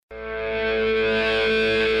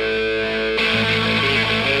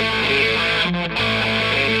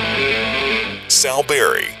Sal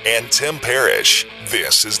Berry and Tim Parrish.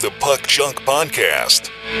 This is the Puck Junk Podcast.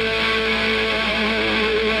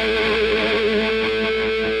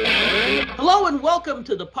 Hello and welcome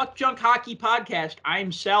to the Puck Junk Hockey Podcast.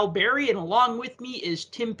 I'm Sal Berry and along with me is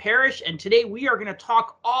Tim Parrish, and today we are going to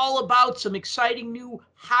talk all about some exciting new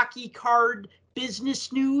hockey card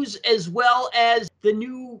business news as well as the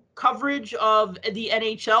new coverage of the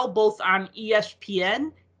NHL both on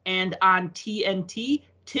ESPN and on TNT.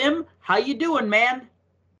 Tim, how you doing, man?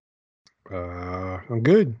 I'm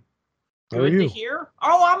good. How are Good you? to hear.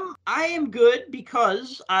 I am good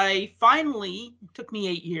because I finally, it took me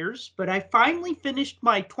 8 years, but I finally finished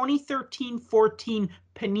my 2013-14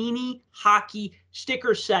 Panini hockey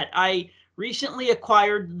sticker set. I recently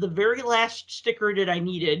acquired the very last sticker that I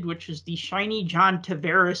needed, which is the shiny John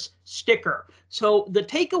Tavares sticker. So the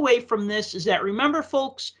takeaway from this is that, remember,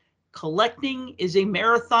 folks, collecting is a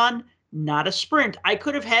marathon, not a sprint. I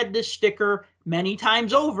could have had this sticker many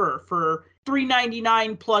times over for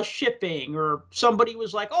 $3.99 plus shipping, or somebody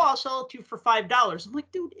was like, oh, I'll sell it to you for $5. I'm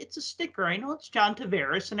like, dude, it's a sticker. I know it's John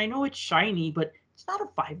Tavares and I know it's shiny, but it's not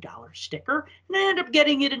a $5 sticker. And I ended up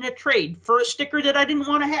getting it in a trade for a sticker that I didn't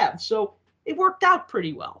want to have. So it worked out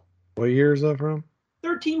pretty well. What year is that from?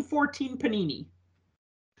 13-14 Panini.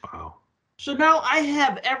 Wow. So now I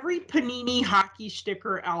have every Panini hockey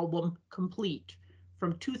sticker album complete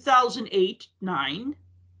from 2008-9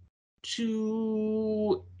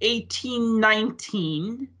 to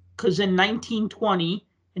 18-19, because in 1920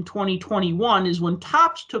 and 2021 is when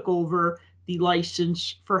Topps took over the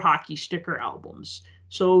license for hockey sticker albums.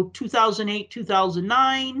 So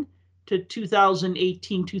 2008-2009 to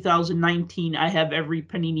 2018-2019, I have every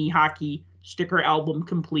Panini hockey sticker album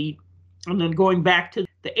complete. And then going back to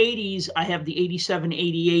the 80s, I have the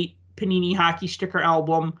 87-88 Panini hockey sticker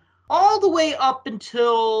album all the way up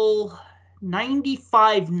until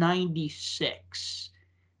 95-96.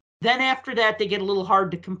 Then after that, they get a little hard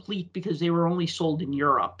to complete because they were only sold in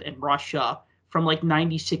Europe and Russia from like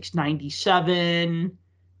 96-97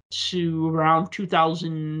 to around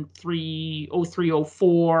 2003, 03,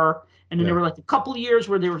 04. And then there were like a couple of years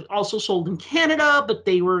where they were also sold in Canada, but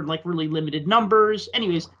they were like really limited numbers.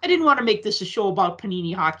 Anyways, I didn't want to make this a show about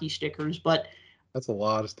Panini hockey stickers, but that's a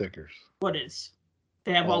lot of stickers. What is?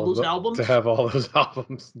 To have all those albums? To have all those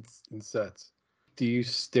albums in sets. Do you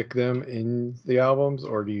stick them in the albums,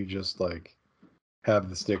 or do you just like have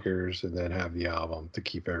the stickers and then have the album to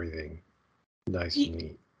keep everything nice and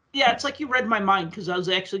neat? Yeah, it's like you read my mind, because I was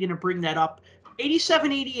actually going to bring that up.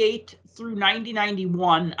 87-88 through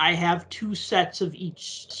 90-91, I have two sets of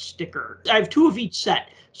each sticker. I have two of each set.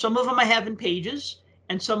 Some of them I have in pages,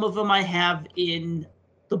 and some of them I have in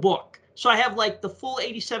the book. So I have like the full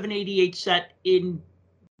 87-88 set in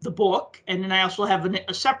the book, and then I also have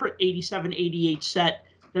a separate 87-88 set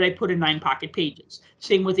that I put in 9 pocket pages.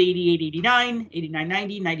 Same with 88-89,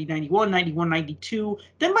 89-90, 90-91, 91-92.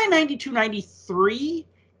 Then by 92-93,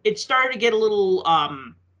 it started to get a little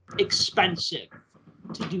expensive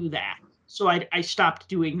to do that. So I stopped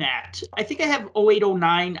doing that. I think I have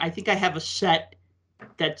 08-09. I think I have a set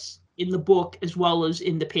that's in the book as well as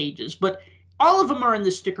in the pages. But all of them are in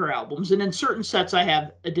the sticker albums, and in certain sets I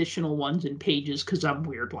have additional ones in pages because I'm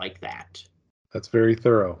weird like that. That's very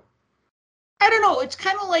thorough. I don't know. It's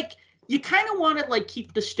kind of like you kind of want to like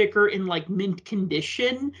keep the sticker in like mint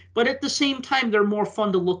condition, but at the same time they're more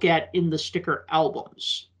fun to look at in the sticker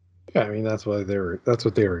albums. Yeah, I mean that's what they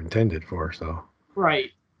were intended for. So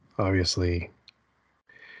right. Obviously,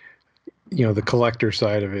 you know, the collector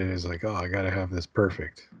side of it is like, oh, I got to have this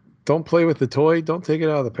perfect. Don't play with the toy. Don't take it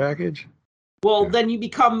out of the package. Well, then you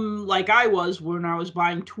become like I was when I was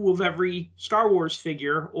buying 2 of every Star Wars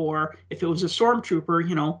figure, or if it was a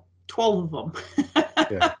Stormtrooper, 12 of them.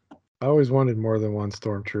 Yeah. I always wanted more than one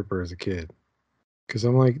Stormtrooper as a kid. Because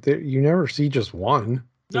I'm like, you never see just one.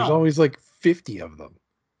 There's always like 50 of them.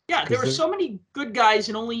 Yeah, there were so many good guys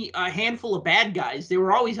and only a handful of bad guys. They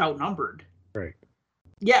were always outnumbered. Right.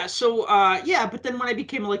 Yeah, so, but then when I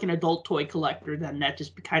became like an adult toy collector, then that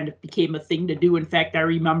just kind of became a thing to do. In fact, I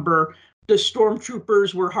remember the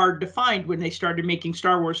Stormtroopers were hard to find when they started making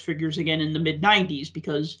Star Wars figures again in the mid-90s,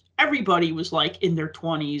 because everybody was like in their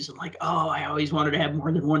 20s and like, oh, I always wanted to have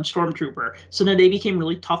more than one Stormtrooper. So then they became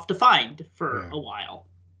really tough to find for a while.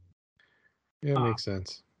 Yeah, it makes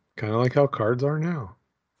sense. Kind of like how cards are now.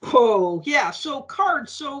 Oh, yeah. So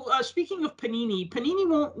cards. So speaking of Panini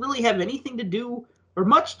won't really have anything to do or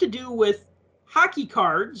much to do with hockey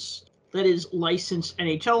cards. That is licensed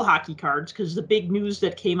NHL hockey cards, because the big news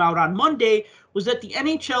that came out on Monday was that the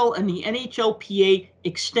NHL and the NHLPA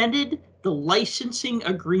extended the licensing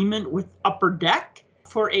agreement with Upper Deck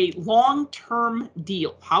for a long-term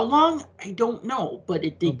deal. How long? I don't know, but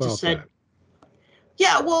they just said, that?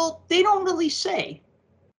 Yeah, well, they don't really say.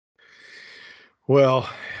 Well,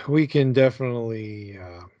 we can definitely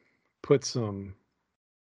put some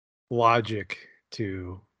logic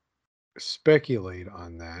to speculate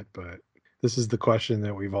on that, but this is the question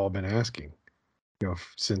that we've all been asking,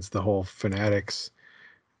 since the whole Fanatics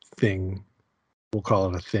thing, we'll call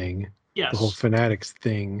it a thing, the whole Yes. Fanatics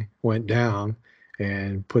thing went down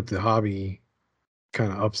and put the hobby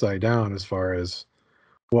kind of upside down as far as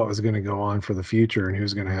what was going to go on for the future and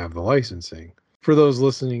who's going to have the licensing. For those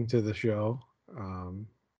listening to the show,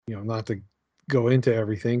 not to go into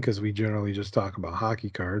everything because we generally just talk about hockey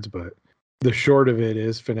cards, but the short of it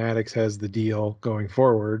is Fanatics has the deal going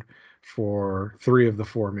forward for 3 of the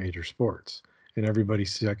 4 major sports. And everybody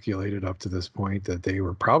speculated up to this point that they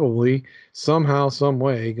were probably somehow, some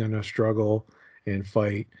way going to struggle and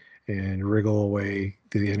fight and wriggle away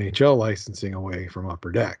the NHL licensing away from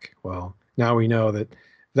Upper Deck. Well, now we know that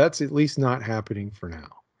that's at least not happening for now.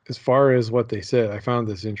 As far as what they said, I found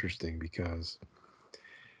this interesting because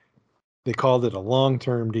they called it a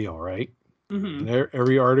long-term deal, right? Mm-hmm. And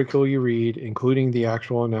every article you read, including the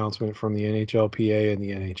actual announcement from the NHLPA and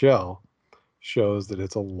the NHL, shows that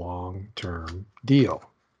it's a long-term deal.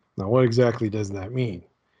 Now, what exactly does that mean?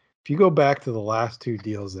 If you go back to the last 2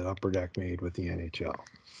 deals that Upper Deck made with the NHL,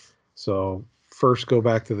 so first go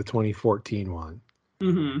back to the 2014 one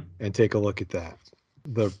and take a look at that.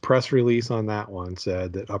 The press release on that one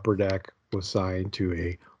said that Upper Deck was signed to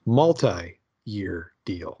a multi-year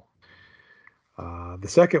deal. The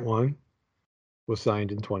second one was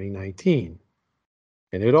signed in 2019,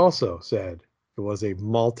 and it also said it was a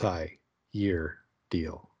multi-year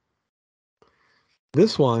deal.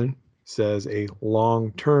 This one says a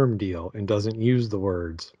long-term deal and doesn't use the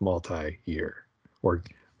words multi-year or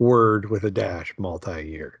word with a dash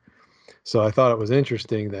multi-year. So I thought it was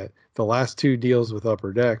interesting that the last 2 deals with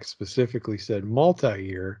Upper Deck specifically said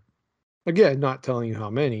multi-year. Again, not telling you how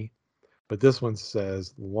many, but this one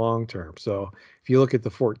says long-term. So if you look at the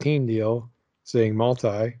 14 deal saying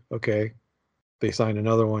multi, okay, they signed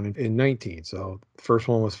another one in 19. So the first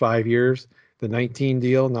one was 5 years. The 19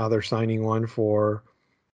 deal, now they're signing one for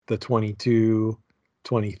the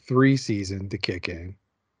 22-23 season to kick in.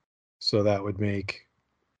 So that would make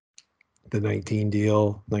the 19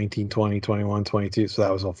 deal, 19, 20, 21, 22. So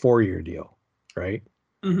that was a 4-year deal, right?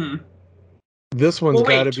 Mm-hmm. This one's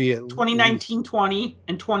got to be at 2019, 20,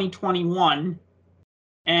 and 2021.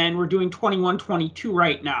 And we're doing 21, 22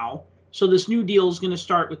 right now. So this new deal is going to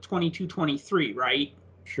start with 22, 23, right?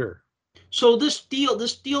 Sure. So this deal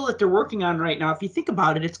that they're working on right now, if you think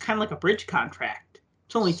about it, it's kind of like a bridge contract.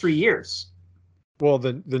 It's only 3 years. Well,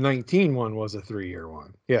 the 19 one was a 3-year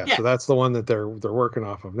one. Yeah, so that's the one that they're working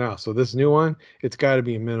off of now. So this new one, it's got to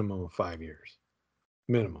be a minimum of 5 years.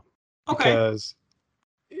 Minimum. Okay. Because,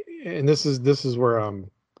 and this is where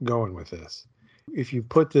I'm going with this. If you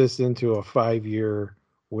put this into a 5-year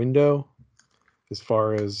window, as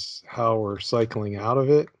far as how we're cycling out of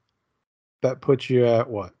it, that puts you at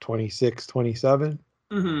what, 26, 27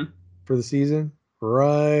 for the season,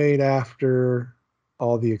 right after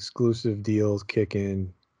all the exclusive deals kick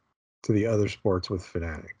in to the other sports with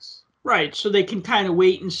Fanatics. Right, so they can kind of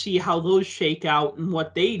wait and see how those shake out and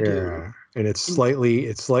what they do. Yeah, and it's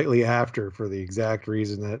slightly after for the exact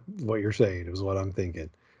reason that what you're saying is what I'm thinking.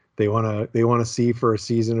 They want to see for a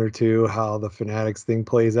season or two how the Fanatics thing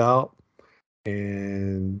plays out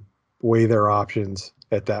and weigh their options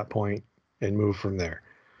at that point and move from there.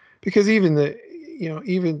 Because even the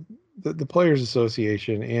Players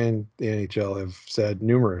Association and the NHL have said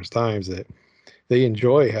numerous times that they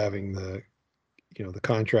enjoy having the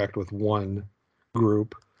contract with one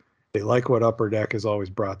group. They like what Upper Deck has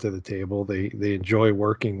always brought to the table. They enjoy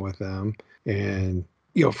working with them. And,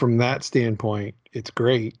 from that standpoint, it's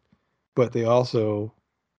great. But they also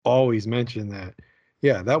always mention that,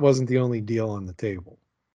 that wasn't the only deal on the table.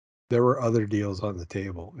 There were other deals on the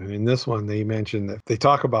table. And in this one, they mentioned that they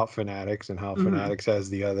talk about Fanatics and how Fanatics has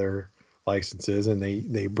the other licenses. And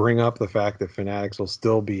they bring up the fact that Fanatics will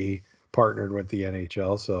still be partnered with the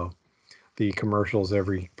NHL. So the commercials,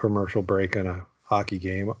 every commercial break on a hockey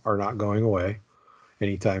game are not going away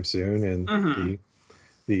anytime soon. And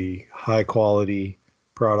the high quality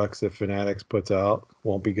products that Fanatics puts out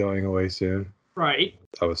won't be going away soon. Right.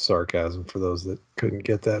 That was sarcasm for those that couldn't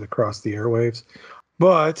get that across the airwaves.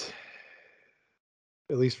 But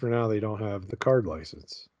at least for now, they don't have the card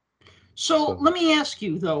license. So let me ask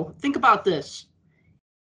you, though, think about this.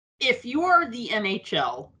 If you are the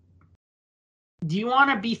NHL, do you want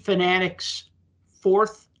to be Fanatics'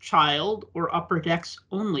 4th child or Upper Deck's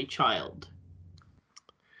only child?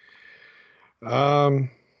 And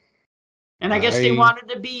I guess they I wanted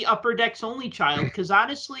to be Upper Deck's only child because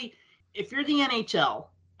honestly, if you're the NHL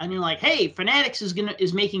and you're like, hey, Fanatics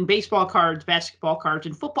is making baseball cards, basketball cards,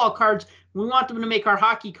 and football cards, we want them to make our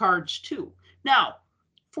hockey cards too. Now,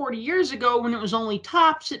 40 years ago, when it was only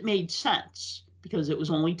Topps, it made sense because it was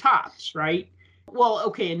only Topps, right? Well,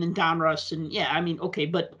 okay, and then Donruss, and yeah, I mean, okay,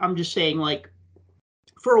 but I'm just saying, like,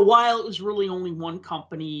 for a while, it was really only one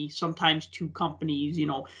company, sometimes two companies.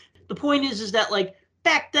 The point is that, like,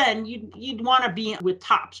 back then you'd want to be with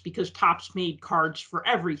Topps because Topps made cards for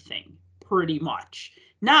everything pretty much.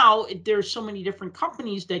 Now there's so many different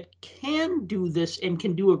companies that can do this and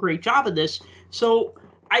can do a great job of this. So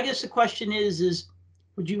I guess the question is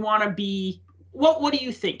would you want to be what do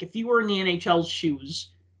you think if you were in the NHL's shoes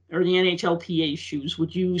or the NHLPA's shoes?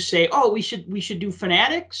 Would you say, oh, we should do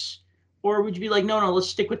Fanatics? Or would you be like, no, let's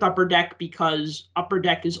stick with Upper Deck because Upper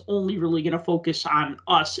Deck is only really going to focus on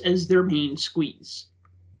us as their main squeeze?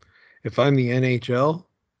 If I'm the NHL,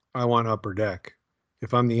 I want Upper Deck.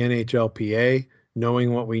 If I'm the NHLPA,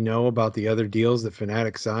 knowing what we know about the other deals that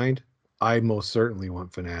Fanatics signed, I most certainly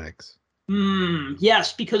want Fanatics.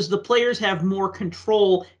 Yes, because the players have more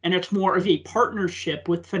control and it's more of a partnership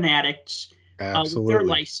with Fanatics with their Absolutely.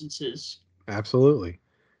 licenses. Absolutely.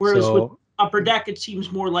 Whereas with So, Upper Deck, it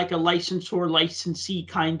seems more like a licensor licensee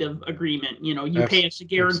kind of agreement. You pay us a absolutely.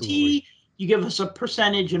 guarantee, you give us a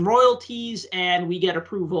percentage in royalties, and we get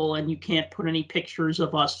approval, and you can't put any pictures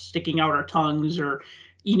of us sticking out our tongues or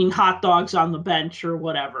eating hot dogs on the bench or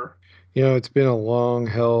whatever. It's been a long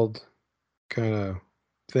held kind of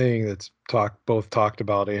thing that's both talked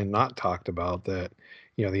about and not talked about that,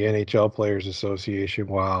 the NHL Players Association,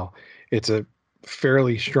 while it's a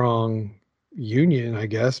fairly strong union, I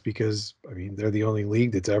guess, because I mean they're the only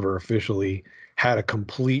league that's ever officially had a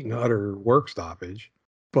complete and utter work stoppage.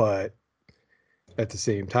 But at the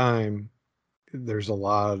same time, there's a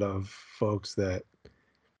lot of folks that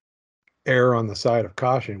err on the side of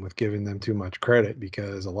caution with giving them too much credit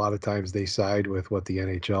because a lot of times they side with what the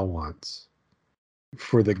NHL wants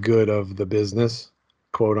for the good of the business,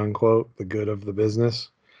 quote unquote, the good of the business.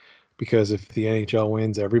 Because if the NHL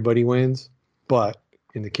wins, everybody wins. But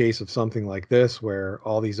in the case of something like this, where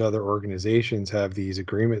all these other organizations have these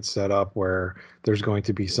agreements set up where there's going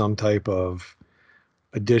to be some type of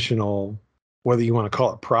additional, whether you want to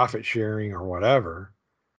call it profit sharing or whatever,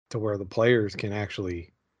 to where the players can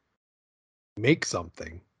actually make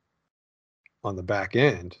something on the back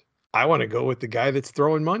end, I want to go with the guy that's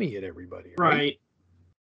throwing money at everybody, right?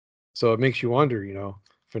 So it makes you wonder,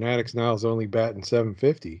 Fanatics now is only batting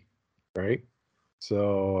 750, right?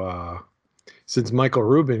 So since Michael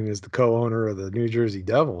Rubin is the co-owner of the New Jersey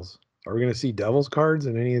Devils, are we going to see Devils cards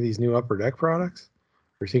in any of these new Upper Deck products?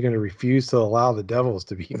 Or is he going to refuse to allow the Devils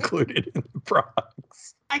to be included in the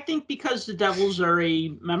products? I think because the Devils are a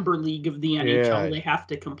member league of the NHL, Yeah, they have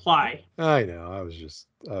to comply. I know. I was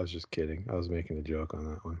just kidding. I was making a joke on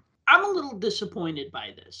that one. I'm a little disappointed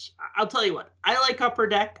by this. I'll tell you what. I like Upper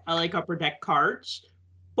Deck. I like Upper Deck cards,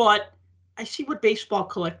 but I see what baseball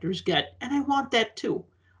collectors get, and I want that too.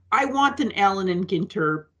 I want an Allen and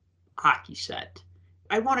Ginter hockey set.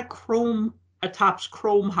 I want a Topps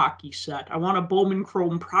Chrome hockey set. I want a Bowman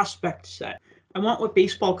Chrome prospect set. I want what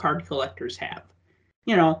baseball card collectors have.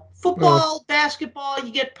 Well, Football, basketball,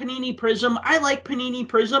 you get Panini Prism. I like Panini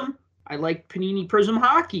Prism. I like Panini Prism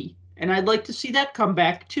hockey, and I'd like to see that come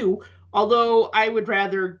back too. Although I would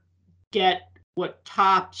rather get what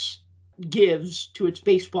Topps gives to its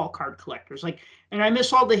baseball card collectors. And I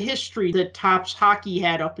miss all the history that Topps hockey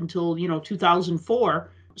had up until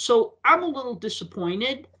 2004. So I'm a little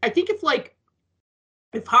disappointed. I think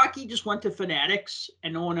if hockey just went to Fanatics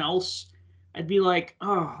and no one else, I'd be like,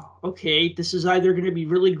 oh, okay, this is either going to be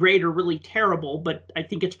really great or really terrible, but I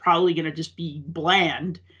think it's probably going to just be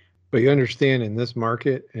bland. but you understand in this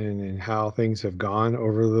market and in how things have gone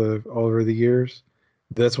over the years,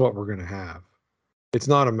 that's what we're going to have. It's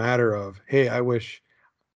not a matter of, hey, I wish,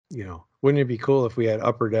 wouldn't it be cool if we had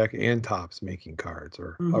Upper Deck and Topps making cards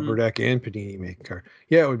or Upper Deck and Panini making cards?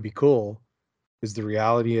 Yeah, it would be cool. Is the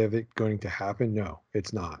reality of it going to happen? No,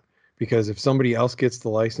 it's not. Because if somebody else gets the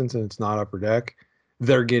license and it's not Upper Deck,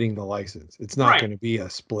 they're getting the license. It's not going to be a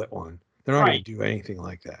split one. They're not going to do anything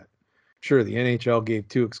like that. Sure, the NHL gave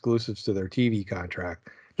 2 exclusives to their TV contract.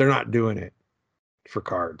 They're not doing it for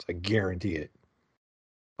cards. I guarantee it.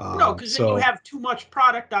 No, because then you have too much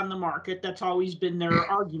product on the market. That's always been their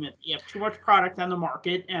argument. You have too much product on the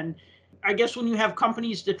market. And I guess when you have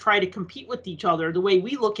companies that try to compete with each other, the way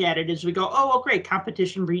we look at it is we go, oh, well, great,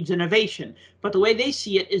 competition breeds innovation. But the way they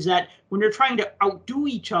see it is that when they're trying to outdo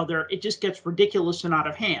each other, it just gets ridiculous and out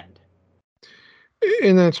of hand.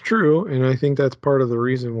 And that's true. And I think that's part of the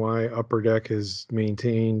reason why Upper Deck has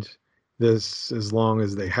maintained this as long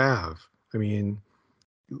as they have. I mean,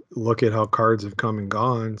 look at how cards have come and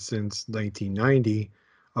gone since 1990.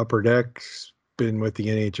 Upper Deck's been with the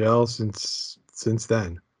NHL since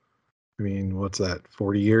then. I mean, what's that?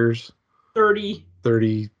 40 years? 30.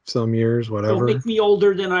 30 some years, Don't whatever. make me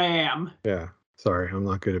older than I am. Yeah. Sorry, I'm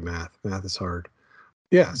not good at math. Math is hard.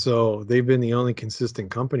 Yeah, so they've been the only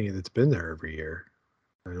consistent company that's been there every year.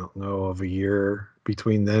 I don't know of a year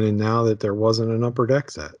between then and now that there wasn't an Upper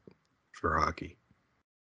Deck set for hockey.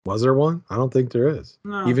 Was there one? I don't think there is.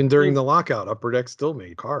 No, Even during the lockout, Upper Deck still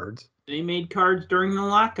made cards. They made cards during the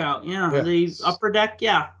lockout. Yeah. Yeah. Upper Deck,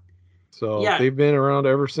 yeah. So Yeah. they've been around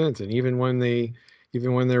ever since. And even when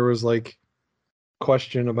there was like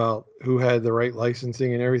question about who had the right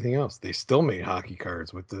licensing and everything else, they still made hockey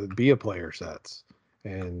cards with the Be a Player sets.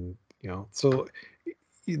 And, so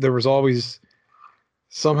there was always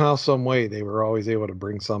somehow, some way they were always able to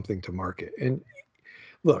bring something to market. And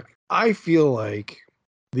look, I feel like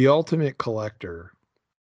the ultimate collector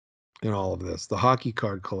in all of this, the hockey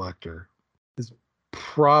card collector, is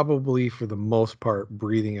probably for the most part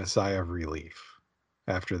breathing a sigh of relief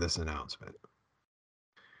after this announcement.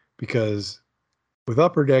 Because with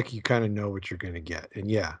Upper Deck, you kind of know what you're going to get. And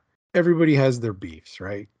yeah, everybody has their beefs,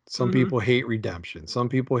 right? Some people hate redemption. Some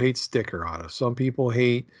people hate sticker auto. Some people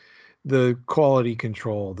hate the quality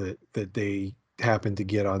control that they happen to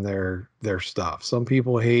get on their stuff. Some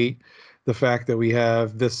people hate the fact that we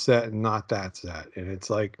have this set and not that set. And it's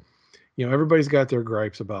like, everybody's got their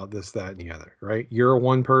gripes about this, that, and the other, right? You're a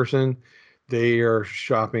one person. They are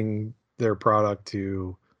shopping their product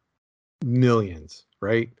to millions,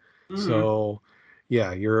 right? So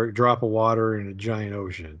yeah, you're a drop of water in a giant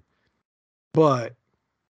ocean. But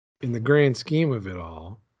in the grand scheme of it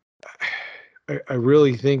all, I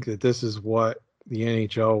really think that this is what the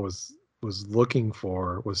NHL was looking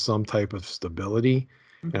for, was some type of stability.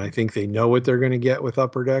 And I think they know what they're going to get with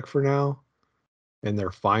Upper Deck for now, and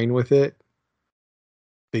they're fine with it.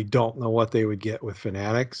 They don't know what they would get with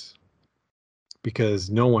Fanatics because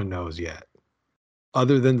no one knows yet.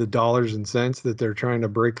 Other than the dollars and cents that they're trying to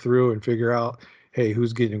break through and figure out, hey,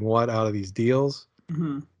 who's getting what out of these deals?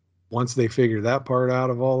 Once they figure that part out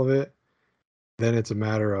of all of it, then it's a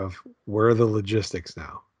matter of where are the logistics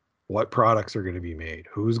now? What products are going to be made?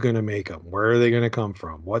 Who's going to make them? Where are they going to come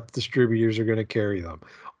from? What distributors are going to carry them?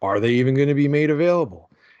 Are they even going to be made available?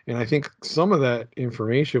 And I think some of that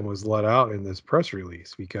information was let out in this press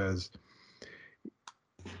release because,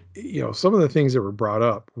 some of the things that were brought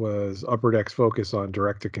up was Upper Deck's focus on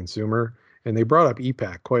direct to consumer. And they brought up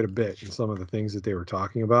e-Pack quite a bit in some of the things that they were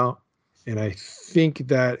talking about. And I think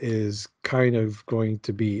that is kind of going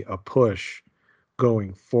to be a push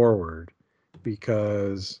going forward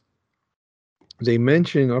because they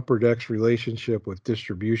mention Upper Deck's relationship with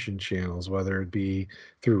distribution channels, whether it be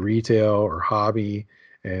through retail or hobby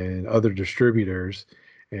and other distributors.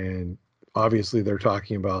 And obviously they're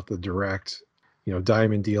talking about the direct,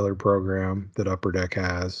 diamond dealer program that Upper Deck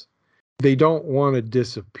has. They don't want to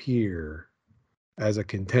disappear as a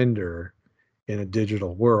contender in a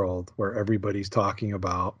digital world where everybody's talking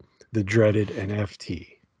about the dreaded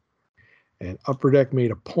NFT. And Upper Deck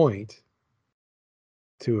made a point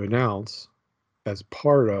to announce as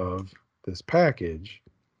part of this package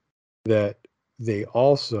that they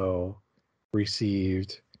also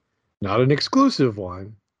received not an exclusive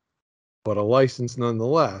one, but a license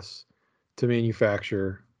nonetheless to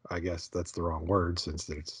manufacture, I guess that's the wrong word since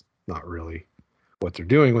it's not really what they're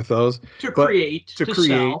doing with those, to create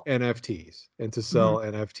sell. NFTs and to sell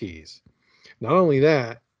NFTs. Not only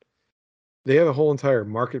that, they have a whole entire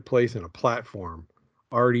marketplace and a platform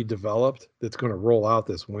already developed that's going to roll out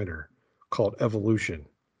this winter called Evolution.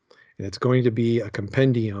 And it's going to be a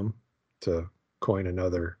compendium, to coin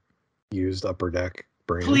another used Upper Deck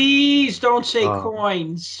brand. Please don't say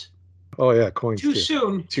coins. Oh yeah, coins too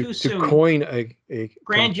soon. To coin a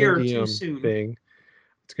grandeur compendium too soon thing.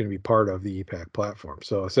 It's going to be part of the e-Pack platform.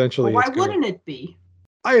 So essentially, why wouldn't it be?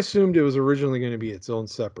 I assumed it was originally going to be its own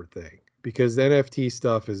separate thing because the NFT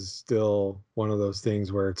stuff is still one of those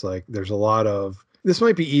things where it's like there's a lot of, this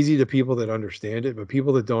might be easy to people that understand it, but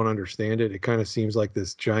people that don't understand it, it kind of seems like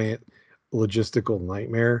this giant logistical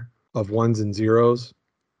nightmare of ones and zeros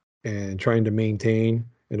and trying to maintain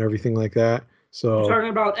and everything like that. So you're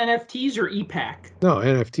talking about NFTs or e-Pack? No,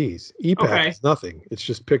 NFTs. e-Pack is nothing. It's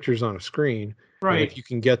just pictures on a screen. Right. And if you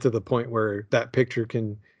can get to the point where that picture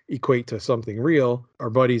can equate to something real, our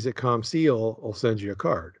buddies at ComSeal will send you a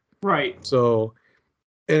card. Right. So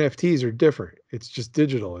NFTs are different. It's just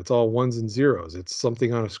digital. It's all ones and zeros. It's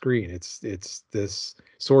something on a screen. It's this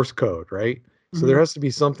source code, right? So there has to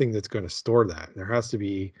be something that's going to store that. There has to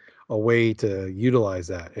be a way to utilize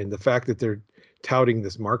that. And the fact that they're touting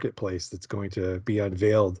this marketplace that's going to be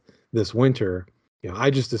unveiled this winter, I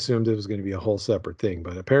just assumed it was going to be a whole separate thing,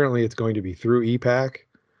 but apparently it's going to be through ePack.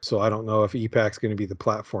 So I don't know if ePack's going to be the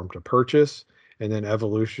platform to purchase, and then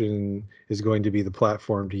Evolution is going to be the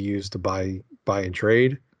platform to use to buy and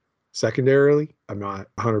trade secondarily. I'm not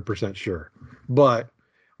 100% sure, but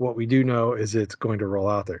what we do know is it's going to roll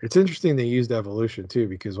out there. It's interesting they used Evolution too,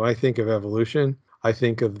 because when I think of Evolution, I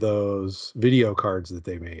think of those video cards that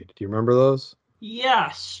they made. Do you remember those?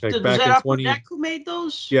 Yes. Like Was back that in Upper 20 Deck who made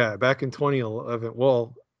those? Yeah, back in 2011.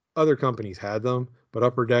 Well, other companies had them, but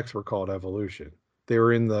Upper Decks were called Evolution. They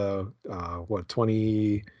were in the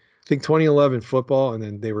 2011 football, and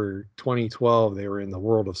then they were 2012. They were in the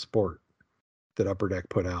World of Sport that Upper Deck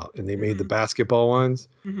put out, and they made the basketball ones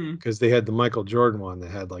because they had the Michael Jordan one that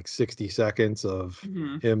had like 60 seconds of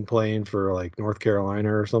him playing for like North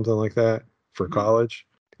Carolina or something like that for college.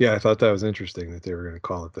 Yeah, I thought that was interesting that they were going to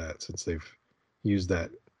call it that since they've used that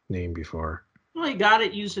name before. Well, you got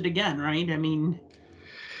it. Use it again, right? I mean,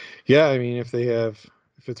 yeah. I mean, if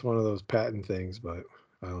it's one of those patent things, but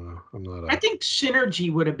I don't know. I'm not. I think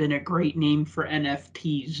Synergy would have been a great name for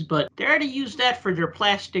NFTs, but they already used that for their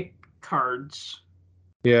plastic cards.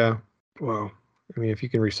 Yeah. Well, I mean, if you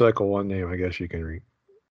can recycle one name, I guess you can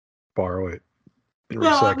borrow it and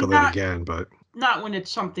recycle it again, but not when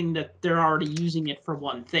it's something that they're already using it for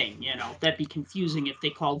one thing. That'd be confusing if they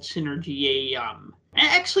called Synergy a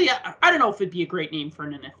actually, I don't know if it'd be a great name for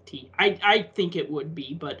an NFT. I think it would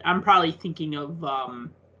be, but I'm probably thinking of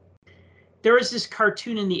there was this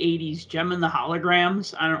cartoon in the 80s, Gem and the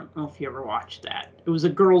Holograms. I don't know if you ever watched that. It was a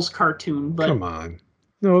girl's cartoon, but come on.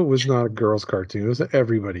 No, it was not a girl's cartoon. It was an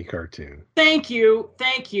everybody cartoon. Thank you.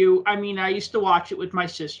 I mean, I used to watch it with my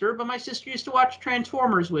sister, but my sister used to watch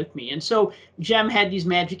Transformers with me. And so Gem had these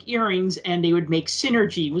magic earrings, and they would make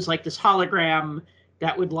Synergy. It was like this hologram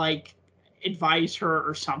that would like advise her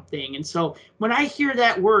or something. And so when I hear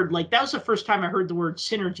that word, like that was the first time I heard the word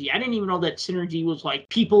synergy. I didn't even know that synergy was like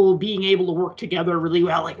people being able to work together really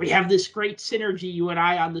well. Like we have this great synergy, you and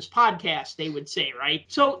I, on this podcast, they would say, right?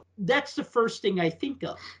 So that's the first thing I think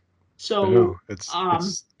of. So I know. It's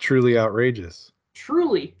truly outrageous.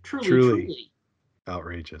 Truly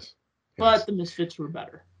outrageous. But yes. The Misfits were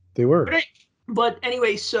better. They were. But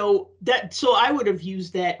anyway, so I would have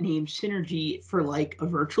used that name Synergy for like a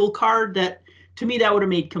virtual card. That to me that would have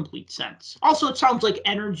made complete sense. Also, it sounds like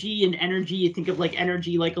energy, you think of like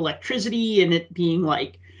energy like electricity, and it being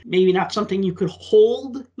like maybe not something you could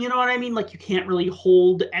hold, you know what I mean? Like you can't really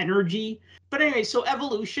hold energy. But anyway, so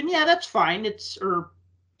Evolution, yeah, that's fine. Did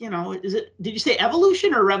you say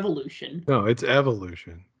evolution or revolution? No, it's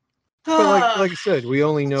Evolution. But like I said, we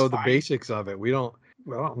only know the basics of it.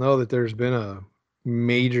 I don't know that there's been a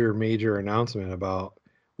major announcement about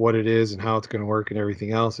what it is and how it's going to work and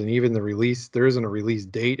everything else. And even the release, there isn't a release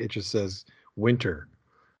date. It just says winter.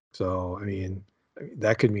 So, I mean,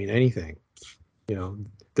 that could mean anything.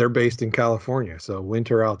 They're based in California, so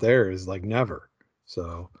winter out there is like never.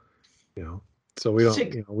 So, so we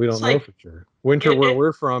don't know for sure. Winter where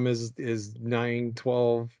we're from is 9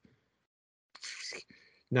 to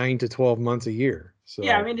 12 months a year. So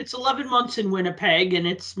yeah, I mean it's 11 months in Winnipeg and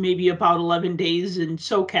it's maybe about 11 days in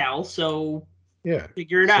SoCal. So yeah,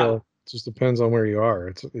 figure it out. It just depends on where you are.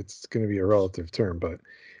 It's going to be a relative term, but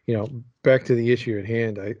back to the issue at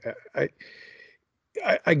hand.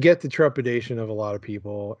 I get the trepidation of a lot of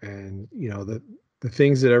people, and the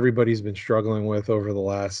things that everybody's been struggling with over the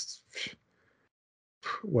last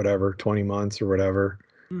 20 months or whatever.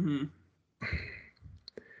 Mm-hmm.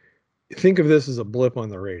 Think of this as a blip on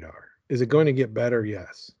the radar. Is it going to get better?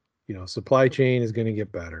 Yes. Supply chain is going to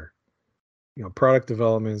get better. Product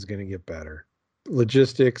development is going to get better.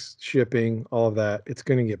 Logistics, shipping, all of that, it's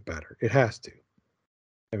going to get better. It has to.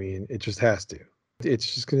 I mean, it just has to.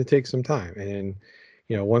 It's just going to take some time. And,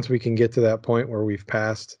 once we can get to that point where we've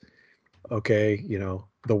passed, okay,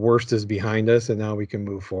 the worst is behind us and now we can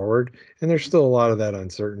move forward. And there's still a lot of that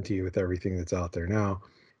uncertainty with everything that's out there now.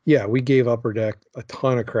 Yeah, we gave Upper Deck a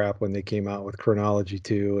ton of crap when they came out with Chronology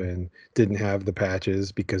 2 and didn't have the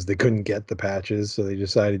patches because they couldn't get the patches. So they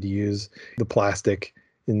decided to use the plastic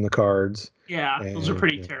in the cards. Yeah, those are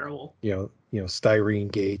pretty terrible.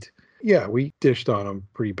 Styrene Gate. Yeah, we dished on them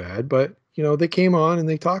pretty bad, but, they came on and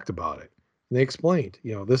they talked about it. And they explained,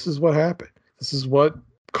 this is what happened. This is what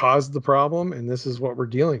caused the problem, and this is what we're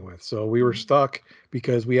dealing with. So we were stuck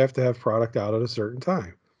because we have to have product out at a certain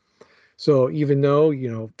time. So even though,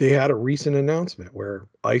 they had a recent announcement where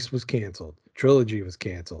Ice was canceled, Trilogy was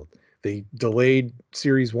canceled, they delayed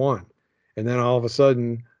Series 1, and then all of a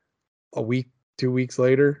sudden, a week 2 weeks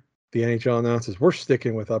later, the NHL announces we're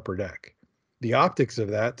sticking with Upper Deck. The optics of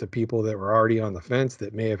that to people that were already on the fence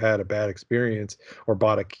that may have had a bad experience or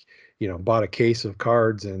bought a case of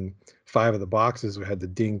cards and 5 of the boxes had the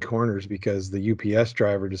ding corners because the UPS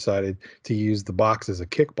driver decided to use the box as a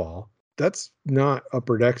kickball. That's not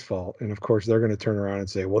Upper Deck's fault. And of course, they're going to turn around and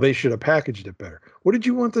say, well, they should have packaged it better. What did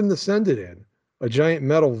you want them to send it in? A giant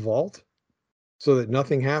metal vault so that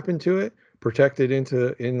nothing happened to it, protected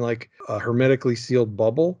in like a hermetically sealed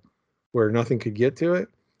bubble where nothing could get to it?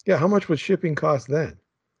 Yeah, how much would shipping cost then?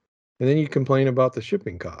 And then you complain about the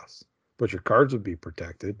shipping costs, but your cards would be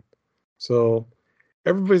protected. So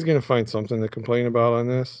everybody's going to find something to complain about on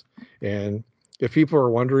this. And if people are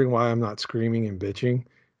wondering why I'm not screaming and bitching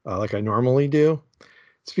like I normally do,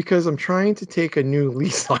 it's because I'm trying to take a new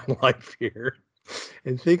lease on life here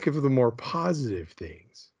and think of the more positive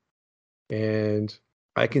things. And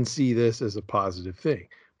I can see this as a positive thing.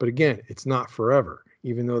 But again, it's not forever.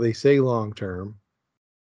 Even though they say long term,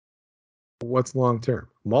 what's long term?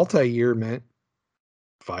 Multi-year meant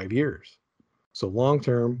 5 years. So long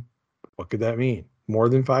term, what could that mean? More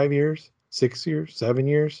than 5 years? 6 years? 7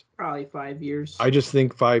 years? Probably 5 years. I just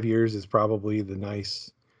think 5 years is probably the nice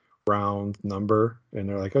round number. And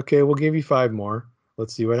they're like, okay, we'll give you 5 more.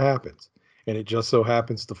 Let's see what happens. And it just so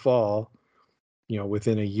happens to fall,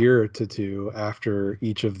 within a year to 2 after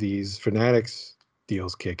each of these Fanatics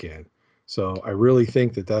deals kick in. So I really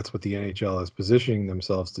think that that's what the NHL is positioning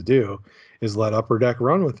themselves to do, is let Upper Deck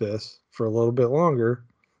run with this for a little bit longer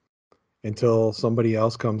until somebody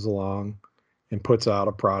else comes along and puts out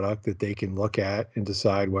a product that they can look at and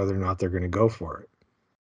decide whether or not they're going to go for it.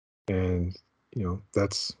 And,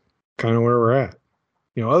 that's kind of where we're at.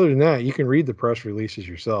 Other than that, you can read the press releases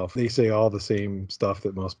yourself. They say all the same stuff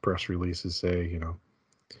that most press releases say,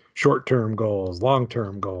 short-term goals,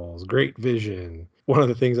 long-term goals, great vision. One of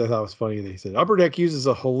the things I thought was funny, they said Upper Deck uses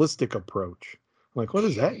a holistic approach. I'm like, what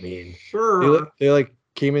does that mean? Sure. They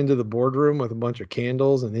came into the boardroom with a bunch of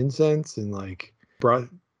candles and incense and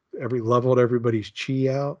leveled everybody's chi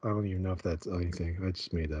out. I don't even know if that's anything. I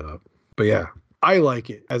just made that up. But yeah, I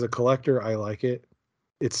like it. As a collector, I like it.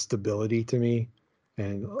 It's stability to me.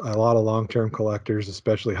 And a lot of long-term collectors,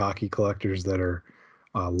 especially hockey collectors that are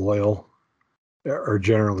loyal, are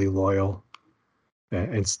generally loyal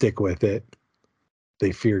and stick with it.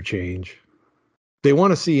 They fear change. They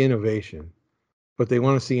want to see innovation, but they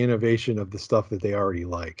want to see innovation of the stuff that they already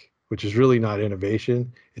like, which is really not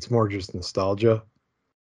innovation. It's more just nostalgia.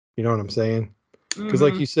 You know what I'm saying? Because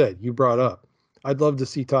like you said, you brought up, I'd love to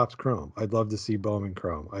see Topps Chrome. I'd love to see Bowman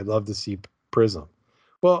Chrome. I'd love to see Prism.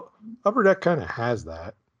 Well, Upper Deck kind of has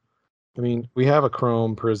that. I mean, we have a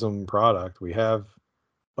Chrome Prism product. We have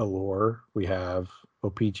Allure. We have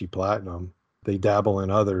O-Pee-Chee Platinum. They dabble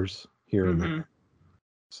in others here and there.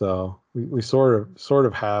 So we sort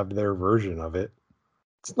of have their version of it.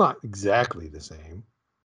 It's not exactly the same,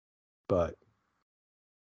 but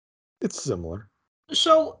it's similar.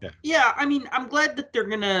 So yeah, I mean, I'm glad that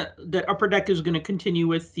that Upper Deck is gonna continue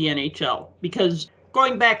with the NHL, because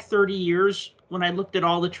going back 30 years, when I looked at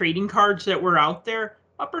all the trading cards that were out there,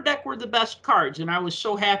 Upper Deck were the best cards, and I was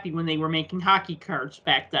so happy when they were making hockey cards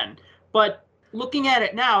back then. But looking at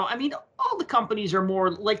it now, I mean, all the companies are more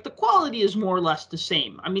like, the quality is more or less the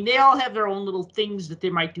same. I mean, they all have their own little things that they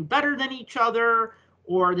might do better than each other,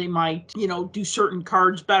 or they might, do certain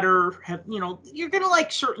cards better. You're going to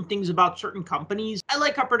like certain things about certain companies. I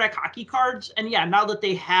like Upper Deck hockey cards. And yeah, now that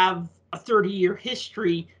they have a 30-year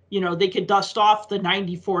history, they could dust off the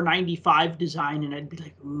 94-95 design, and I'd be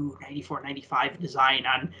like, ooh, 94-95 design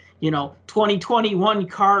on, 2021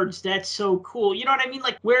 cards. That's so cool. You know what I mean?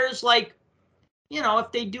 Like, whereas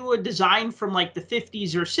if they do a design from like the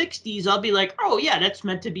 50s or 60s, I'll be like, oh yeah, that's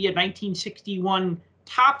meant to be a 1961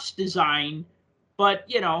 Topps design. But,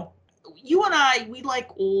 you and I, we like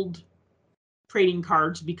old trading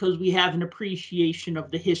cards because we have an appreciation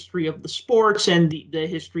of the history of the sports and the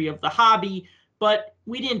history of the hobby. But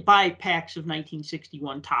we didn't buy packs of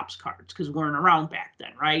 1961 Topps cards because we weren't around back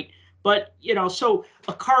then, right? But, so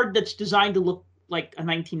a card that's designed to look like a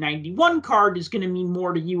 1991 card is going to mean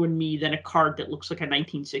more to you and me than a card that looks like a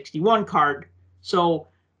 1961 card. So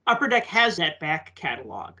Upper Deck has that back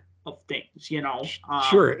catalog of things,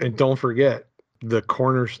 Sure, and don't forget the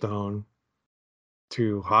cornerstone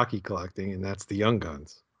to hockey collecting, and that's the Young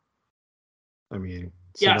Guns. I mean,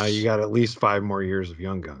 so now you got at least 5 more years of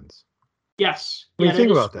Young Guns. Yes. I mean, think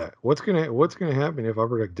about that. What's gonna happen if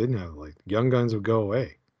Upper Deck didn't have Young Guns would go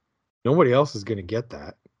away? Nobody else is gonna get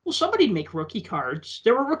that. Well, somebody'd make rookie cards.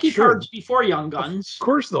 There were rookie cards before Young Guns. Of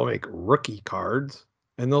course they'll make rookie cards,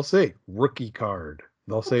 and they'll say rookie card.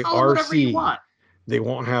 They'll say call it whatever you RC. want. They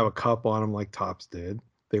won't have a cup on them like Topps did.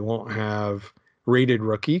 They won't have rated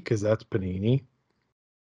rookie because that's Panini.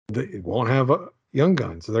 They won't have a Young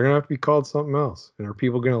Guns. So they're going to have to be called something else. And are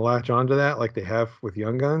people going to latch onto that like they have with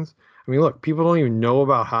Young Guns? I mean, look, people don't even know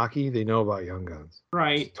about hockey. They know about Young Guns.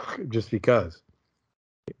 Right. Just because.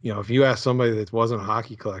 You know, if you ask somebody that wasn't a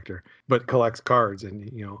hockey collector but collects cards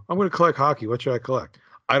and, you know, I'm going to collect hockey. What should I collect?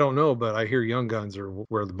 I don't know, but I hear Young Guns are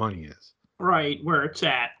where the money is. Right, where it's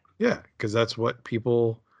at. Yeah, because that's what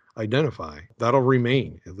people identify. That'll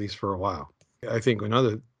remain, at least for a while. I think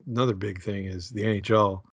another big thing is the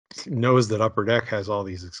NHL knows that Upper Deck has all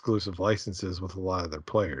these exclusive licenses with a lot of their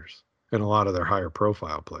players and a lot of their higher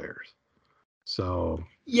profile players. So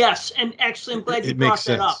yes, and actually I'm glad you it brought makes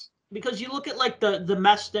that sense. up, because you look at like the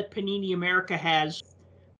mess that Panini America has.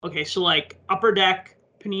 Okay, so like Upper Deck,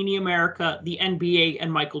 Panini America, the NBA,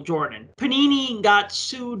 and Michael Jordan. Panini got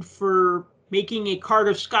sued for making a card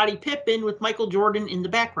of Scottie Pippen with Michael Jordan in the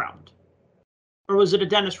background. Or was it a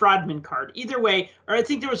Dennis Rodman card? Either way, or I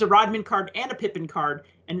think there was a Rodman card and a Pippen card,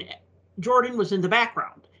 and Jordan was in the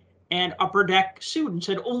background. And Upper Deck sued and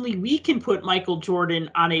said only we can put Michael Jordan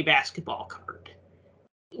on a basketball card,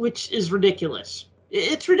 which is ridiculous.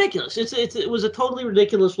 It's ridiculous. It was a totally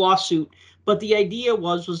ridiculous lawsuit. But the idea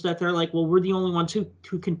was that they're like, well, we're the only ones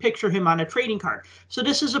who can picture him on a trading card. So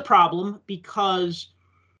this is a problem because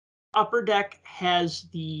Upper Deck has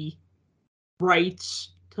the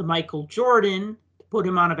rights to Michael Jordan to put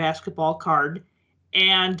him on a basketball card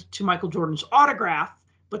and to Michael Jordan's autograph,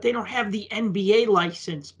 but they don't have the NBA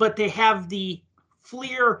license, but they have the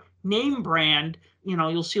Fleer name brand. You know,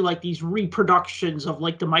 you'll see like these reproductions of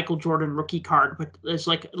like the Michael Jordan rookie card, but it's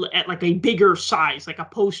like at like a bigger size, like a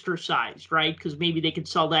poster size, right? Because maybe they could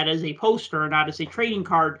sell that as a poster and not as a trading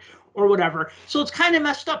card or whatever. So it's kind of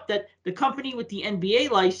messed up that the company with the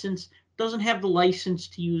NBA license doesn't have the license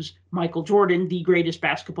to use Michael Jordan, the greatest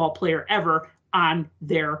basketball player ever, on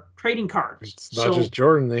their trading cards. It's not just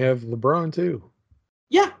Jordan. They have LeBron too.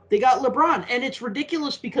 Yeah, they got LeBron. And it's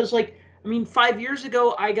ridiculous because, like, I mean, 5 years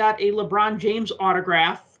ago, I got a LeBron James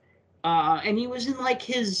autograph, and he was in, like,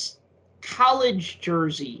 his college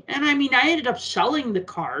jersey. And, I mean, I ended up selling the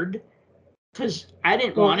card because I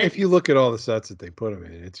didn't want it. If you look at all the sets that they put them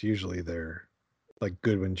in, it's usually their, like,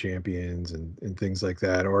 Goodwin Champions and things like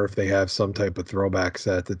that. Or if they have some type of throwback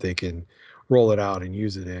set that they can roll it out and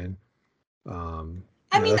use it in.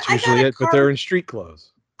 That's usually it, but they're in street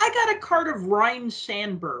clothes. I got a card of Ryne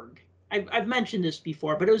Sandberg. I've mentioned this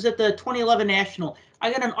before, but it was at the 2011 National.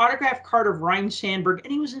 I got an autographed card of Ryne Sandberg,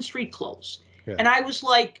 and he was in street clothes. Yeah. And I was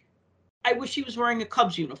like, I wish he was wearing a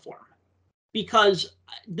Cubs uniform, because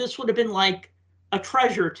this would have been like a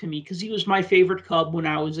treasure to me, because he was my favorite Cub when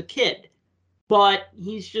I was a kid. But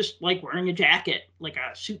he's just like wearing a jacket, like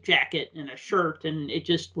a suit jacket and a shirt, and it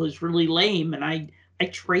just was really lame. And I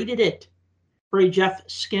traded it for a Jeff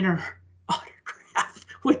Skinner autograph,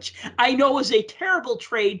 which I know is a terrible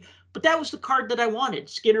trade, but that was the card that I wanted.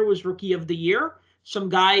 Skinner was Rookie of the Year. Some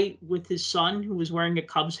guy with his son who was wearing a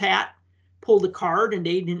Cubs hat pulled a card, and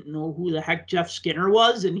they didn't know who the heck Jeff Skinner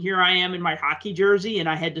was. And here I am in my hockey jersey, and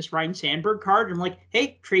I had this Ryne Sandberg card. And I'm like,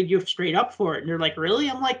 hey, trade you straight up for it. And they're like, really?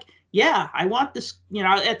 I'm like, yeah, I want this. You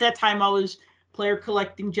know, at that time I was player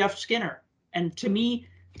collecting Jeff Skinner. And to me,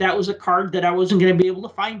 that was a card that I wasn't going to be able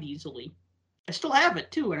to find easily. I still have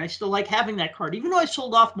it too, and I still like having that card, even though I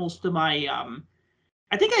sold off most of my.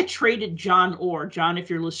 I think I traded John Orr. John, if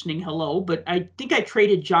you're listening, hello. But I think I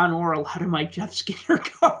traded John Orr a lot of my Jeff Skinner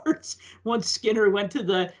cards. Once Skinner went to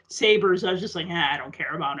the Sabres, I was just like, I don't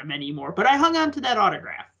care about him anymore. But I hung on to that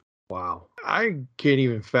autograph. Wow, I can't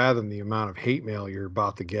even fathom the amount of hate mail you're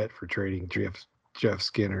about to get for trading Jeff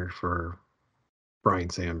Skinner for Ryne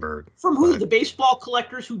Sandberg. From who? The baseball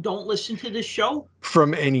collectors who don't listen to this show?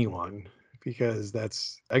 From anyone. Because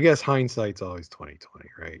that's, I guess hindsight's always 20/20,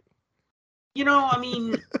 right? You know, I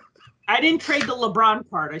mean, I didn't trade the LeBron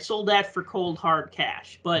card. I sold that for cold hard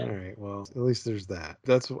cash. But all right, well, at least there's that.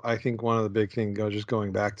 That's, I think, one of the big things. Just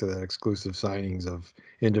going back to that exclusive signings of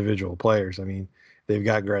individual players. I mean, they've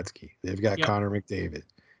got Gretzky, they've got Connor McDavid.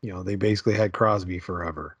 You know, they basically had Crosby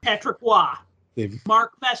forever. Patrick Waugh.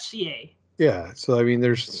 Mark Messier. Yeah, so I mean,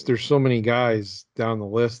 there's so many guys down the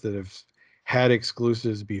list that have had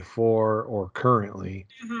exclusives before or currently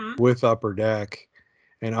with Upper Deck,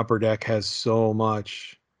 and Upper Deck has so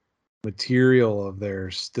much material of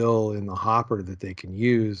theirs still in the hopper that they can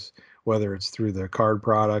use, whether it's through the card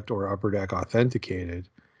product or Upper Deck authenticated.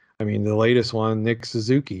 I mean, the latest one, Nick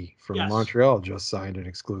Suzuki from Montreal just signed an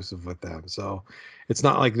exclusive with them. So it's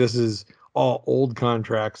not like this is all old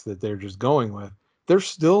contracts that they're just going with. They're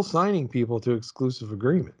still signing people to exclusive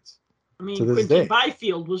agreements. I mean, to this Quinton day.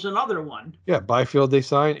 Byfield was another one. Yeah, Byfield they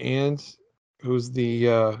signed, and who's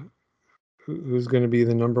the who's going to be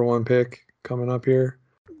the number one pick coming up here?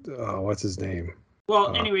 What's his name?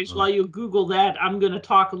 Well, anyways, while you Google that, I'm going to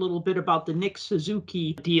talk a little bit about the Nick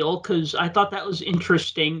Suzuki deal because I thought that was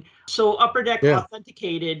interesting. So Upper Deck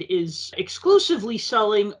Authenticated is exclusively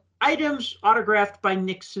selling items autographed by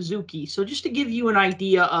Nick Suzuki. So just to give you an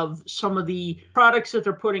idea of some of the products that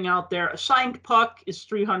they're putting out there, a signed puck is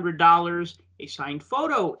 $300, a signed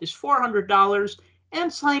photo is $400,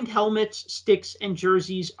 and signed helmets, sticks, and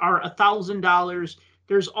jerseys are $1,000.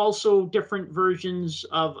 There's also different versions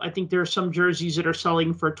of, I think there are some jerseys that are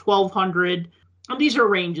selling for $1,200. And these are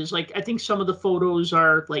ranges. Like, I think some of the photos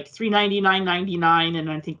are like $399.99,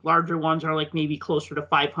 and I think larger ones are like maybe closer to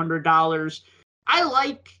 $500. I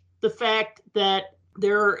like the fact that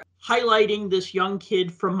they're highlighting this young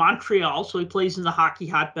kid from Montreal. So he plays in the hockey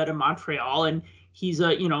hotbed of Montreal, and he's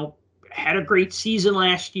had a great season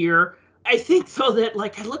last year. I think though that,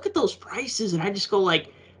 like, I look at those prices and I just go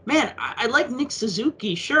like, man, I like Nick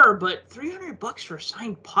Suzuki, sure, but $300 for a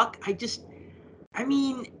signed puck, I'm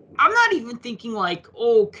not even thinking like,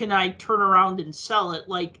 oh, can I turn around and sell it?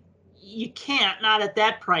 Like, you can't, not at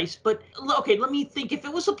that price. But okay, let me think. If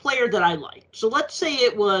it was a player that I liked, so let's say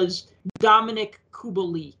it was Dominik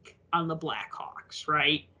Kubalik on the Blackhawks,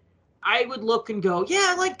 right? I would look and go, yeah,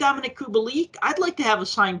 I like Dominik Kubalik. I'd like to have a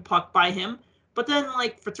signed puck by him. But then,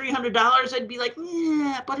 like, for $300, I'd be like,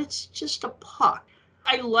 yeah, but it's just a puck.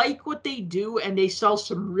 I like what they do, and they sell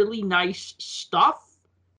some really nice stuff,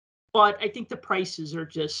 but I think the prices are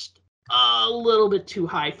just a little bit too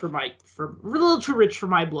high for a little too rich for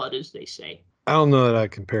my blood, as they say. I don't know that I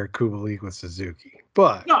compare Kubalik with Suzuki,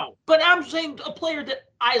 but no, but I'm saying a player that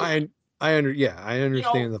I like. I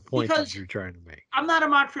understand the point that you're trying to make. I'm not a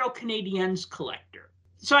Montreal Canadiens collector.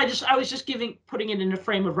 So I was just putting it in a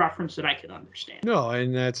frame of reference that I could understand. No,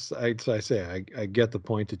 and I get the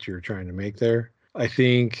point that you're trying to make there. I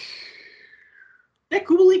think that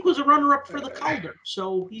Kubalik was a runner-up for the Calder,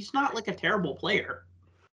 so he's not like a terrible player.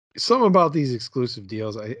 Something about these exclusive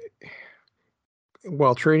deals,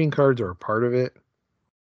 while trading cards are a part of it,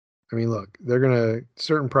 I mean, look,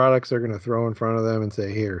 certain products they're gonna throw in front of them and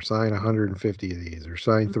say, here, sign 150 of these, or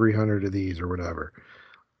sign 300 of these, or whatever.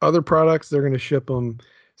 Other products, they're gonna ship them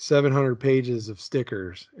 700 pages of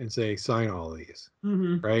stickers and say, sign all these,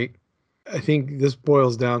 right? I think this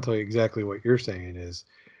boils down to exactly what you're saying is,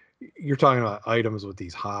 you're talking about items with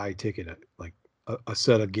these high ticket, like a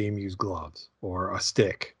set of game used gloves, or a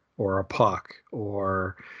stick, or a puck,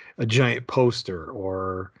 or a giant poster,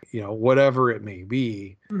 or whatever it may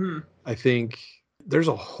be. I think there's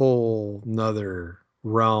a whole nother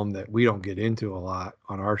realm that we don't get into a lot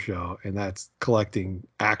on our show, and that's collecting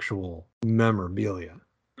actual memorabilia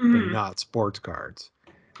and not sports cards.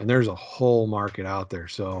 And there's a whole market out there.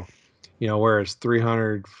 So whereas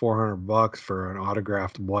 $300-$400 for an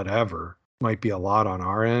autographed whatever might be a lot on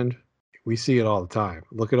our end, we see it all the time.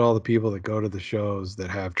 Look at all the people that go to the shows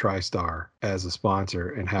that have TriStar as a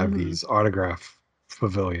sponsor and have these autograph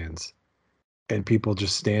pavilions, and people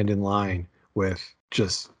just stand in line with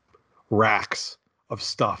just racks of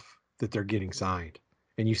stuff that they're getting signed.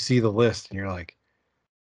 And you see the list and you're like,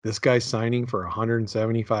 this guy's signing for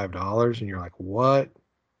 $175, and you're like, what?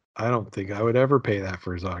 I don't think I would ever pay that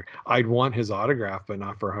for his autograph. I'd want his autograph, but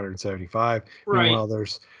not for $175. Right. Meanwhile,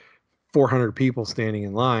 there's 400 people standing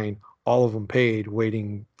in line, all of them paid,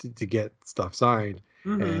 waiting to get stuff signed.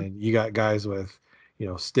 And you got guys with,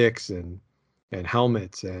 sticks and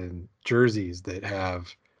helmets and jerseys that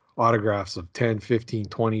have autographs of 10, 15,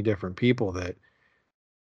 20 different people that,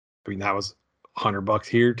 that was $100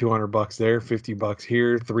 here, $200 there, $50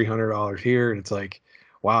 here, $300 here. And it's like,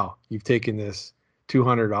 wow, you've taken this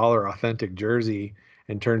 $200 authentic jersey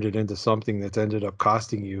and turned it into something that's ended up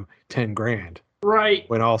costing you $10,000. Right.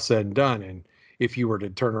 When all said and done. And if you were to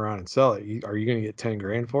turn around and sell it, are you going to get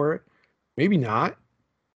 $10,000 for it? Maybe not.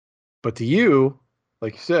 But to you,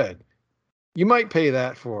 like you said, you might pay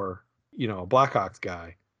that for, a Blackhawks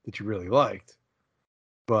guy that you really liked.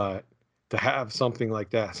 But to have something like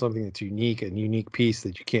that, something that's unique, a unique piece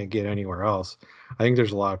that you can't get anywhere else, I think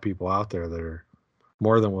there's a lot of people out there that are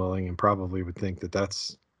more than willing and probably would think that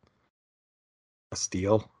that's a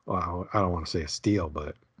steal. Well, I don't want to say a steal,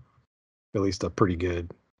 but at least a pretty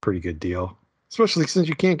good deal, especially since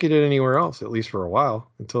you can't get it anywhere else, at least for a while,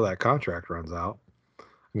 until that contract runs out.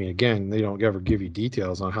 I mean, again, they don't ever give you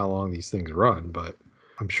details on how long these things run, but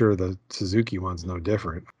I'm sure the Suzuki one's no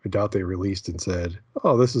different. I doubt they released and said,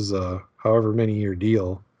 oh, this is a however many year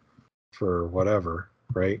deal for whatever,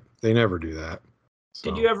 right? They never do that. So,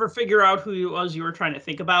 Did you ever figure out who it was you were trying to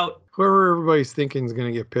think about? whoever everybody's thinking is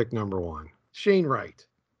going to get picked number 1, Shane Wright.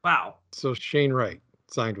 Wow. So Shane Wright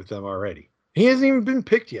signed with them already. He hasn't even been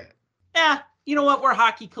picked yet. Yeah, you know what? We're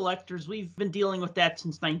hockey collectors. We've been dealing with that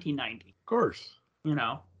since 1990. Of course. You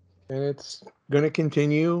know. And it's going to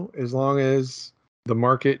continue as long as the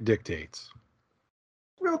market dictates.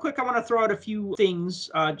 Real quick, I want to throw out a few things,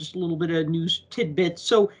 just a little bit of news tidbits.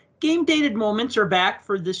 So game dated moments are back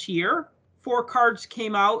for this year. 4 cards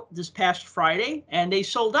came out this past Friday, and they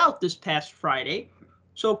sold out this past Friday.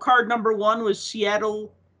 So card number 1 was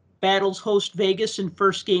Seattle battles host Vegas in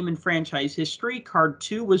first game in franchise history. Card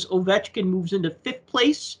 2 was Ovechkin moves into 5th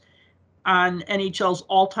place on NHL's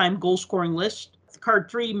all-time goal-scoring list.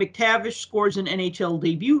 Card 3, McTavish scores an NHL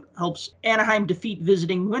debut, helps Anaheim defeat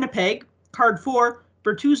visiting Winnipeg. Card 4,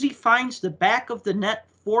 Bertuzzi finds the back of the net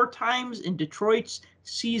 4 times in Detroit's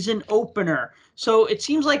season opener. So it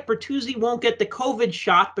seems like Bertuzzi won't get the COVID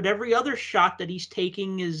shot, but every other shot that he's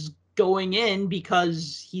taking is going in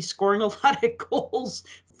because he's scoring a lot of goals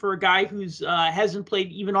for a guy who's hasn't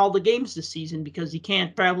played even all the games this season because he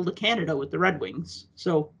can't travel to Canada with the Red Wings.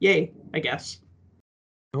 So yay, I guess.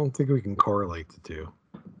 I don't think we can correlate the two.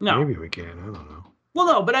 No. Maybe we can. I don't know. Well,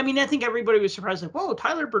 no, but I mean, I think everybody was surprised. Like, whoa,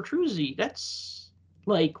 Tyler Bertuzzi. That's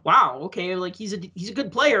like, wow, okay, like he's a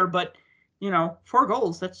good player, but 4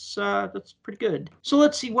 goals. That's pretty good. So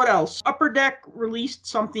let's see what else. Upper Deck released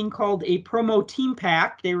something called a promo team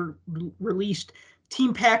pack. They released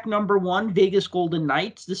team pack number 1, Vegas Golden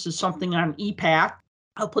Knights. This is something on ePack.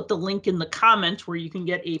 I'll put the link in the comments where you can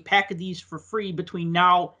get a pack of these for free between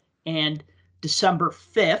now and December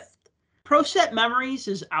 5th. Pro Set Memories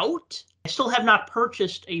is out. I still have not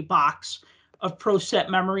purchased a box of Pro Set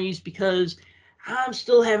Memories because I'm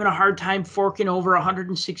still having a hard time forking over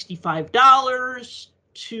 $165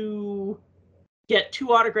 to get 2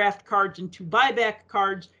 autographed cards and 2 buyback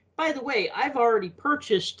cards. By the way, I've already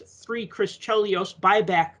purchased 3 Chris Chelios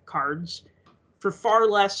buyback cards for far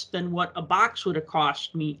less than what a box would have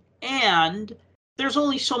cost me. And there's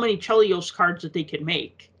only so many Chelios cards that they can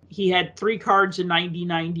make. He had 3 cards in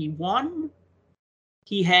 90-91.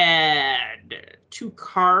 He had 2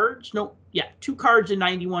 cards. 2 cards in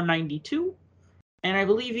 91-92. And I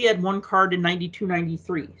believe he had 1 card in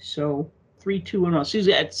 92-93. So 3, 2, and 1. So he's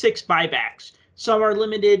at 6 buybacks. Some are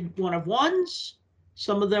limited 1-of-1s.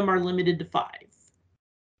 Some of them are limited to 5.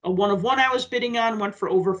 A 1-of-1 I was bidding on went for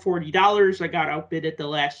over $40. I got outbid at the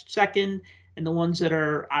last second. And the ones that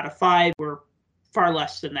are out of 5 were far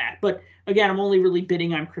less than that. But again, I'm only really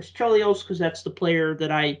bidding on Chris Chelios because that's the player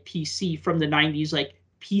that I PC from the 90s, like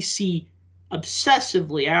PC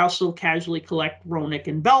obsessively. I also casually collect Roenick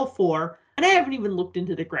and Belfour. And I haven't even looked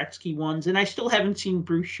into the Gretzky ones, and I still haven't seen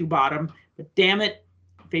Bruce Shoebottom. But damn it,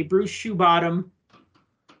 if a Bruce Shoebottom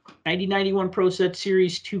 90-91 Pro Set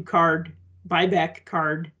Series 2 card, buyback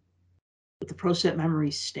card with the Pro Set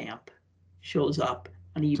Memories stamp shows up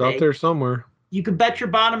on eBay. It's out there somewhere. You can bet your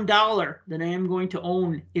bottom dollar that I am going to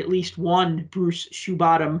own at least 1 Bruce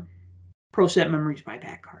Shoebottom Pro Set Memories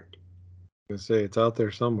buyback card. I was gonna say it's out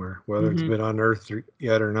there somewhere. Whether it's been unearthed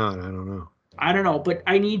yet or not, I don't know. I don't know, but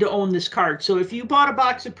I need to own this card. So if you bought a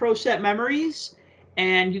box of Pro Set Memories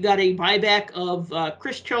and you got a buyback of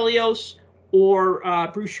Chris Chelios or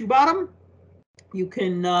Bruce Shoebottom, you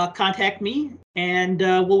can contact me and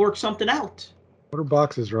we'll work something out. What are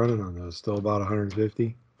boxes running on those? Still about 150?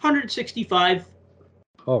 165.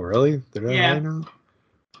 Oh, really? They're that high now?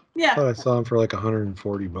 Yeah. I thought I saw them for like $140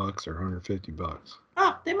 or $150.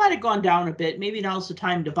 Oh, they might have gone down a bit. Maybe now's the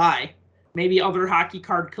time to buy. Maybe other hockey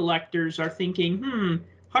card collectors are thinking,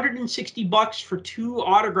 $160 for 2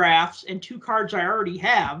 autographs and 2 cards I already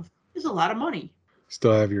have is a lot of money.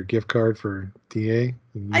 Still have your gift card for DA?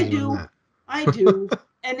 I do.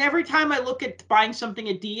 And every time I look at buying something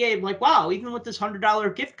at DA, I'm like, wow, even with this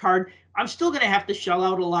 $100 gift card, I'm still going to have to shell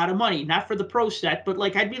out a lot of money. Not for the Pro Set, but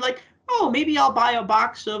like I'd be like, oh, maybe I'll buy a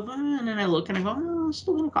box of, and then I look and I go, oh, it's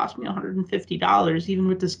still going to cost me $150 even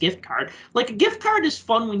with this gift card. Like a gift card is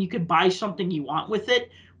fun when you could buy something you want with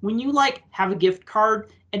it. When you like have a gift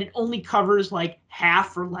card and it only covers like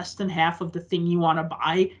half or less than half of the thing you want to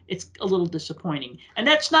buy, it's a little disappointing. And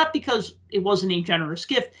that's not because it wasn't a generous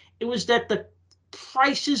gift. It was that the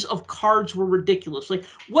prices of cards were ridiculous. Like,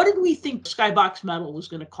 what did we think Skybox Metal was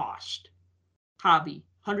going to cost? Hobby,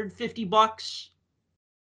 $150?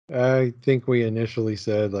 I think we initially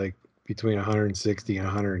said like between 160 and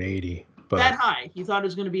 180. But that high? You thought it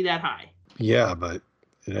was going to be that high? Yeah, but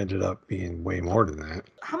it ended up being way more than that.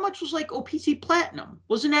 How much was like OPC Platinum?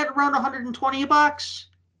 Wasn't that around 120 a box?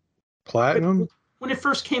 Platinum? When it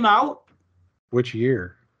first came out? Which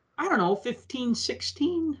year? I don't know, 15,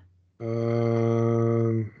 16? I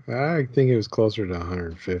think it was closer to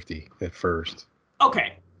 150 at first.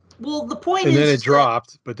 Okay. Well, the point And is then it that,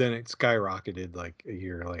 dropped, but then it skyrocketed like a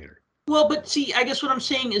year later. well, but see, I guess what I'm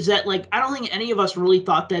saying is that, like, I don't think any of us really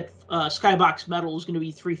thought that Skybox Metal was going to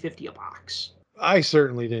be $350 a box. I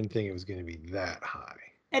certainly didn't think it was going to be that high.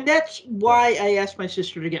 And that's why I asked my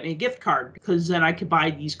sister to get me a gift card, because then I could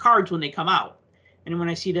buy these cards when they come out. And when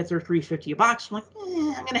I see that they're $350 a box, I'm like,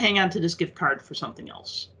 I'm going to hang on to this gift card for something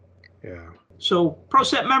else. Yeah. So Pro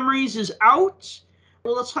Set Memories is out.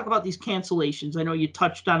 Well, let's talk about these cancellations. I know you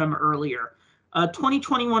touched on them earlier.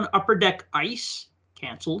 2021 Upper Deck Ice,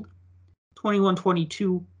 canceled.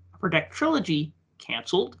 2122 Upper Deck Trilogy,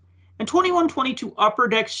 canceled. And 2122 Upper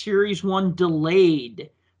Deck Series 1 delayed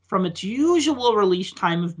from its usual release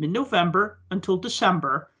time of mid-November until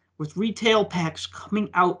December, with retail packs coming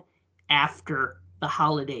out after the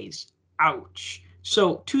holidays. Ouch.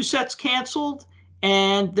 So 2 sets canceled,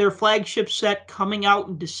 and their flagship set coming out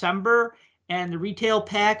in December, and the retail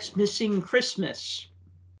packs missing Christmas.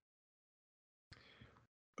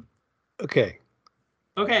 Okay.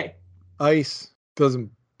 Ice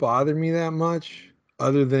doesn't bother me that much,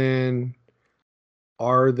 other than,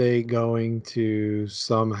 are they going to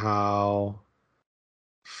somehow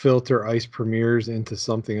filter Ice Premieres into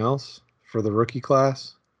something else for the rookie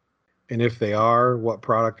class? And if they are, what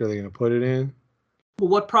product are they going to put it in? Well,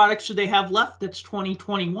 what products do they have left that's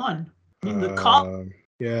 2021? I mean, the Cup.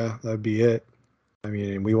 Yeah, that'd be it. I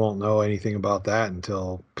mean, we won't know anything about that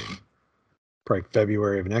until probably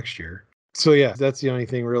February of next year. So yeah, that's the only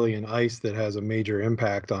thing really in Ice that has a major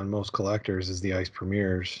impact on most collectors is the Ice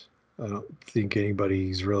Premieres. I don't think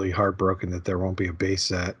anybody's really heartbroken that there won't be a base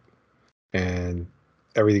set, and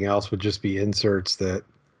everything else would just be inserts that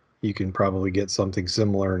you can probably get something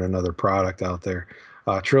similar in another product out there.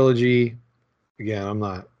 Trilogy, again, I'm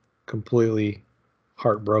not completely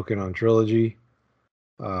heartbroken on Trilogy.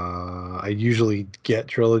 I usually get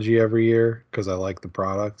Trilogy every year because I like the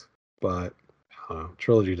product, but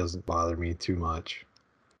Trilogy doesn't bother me too much.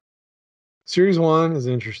 Series 1 is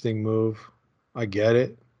an interesting move. I get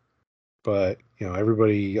it, but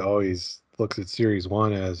everybody always looks at Series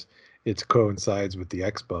 1 as it coincides with the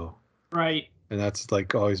Expo. Right. And that's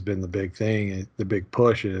like always been the big thing. The big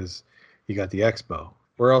push is you got the Expo.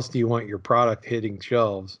 Where else do you want your product hitting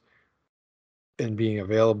shelves and being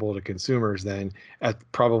available to consumers than at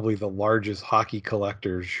probably the largest hockey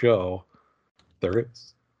collectors show there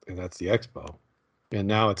is, and that's the Expo. And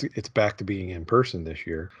now it's back to being in person this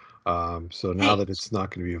year. So now that it's not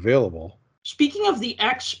going to be available. Speaking of the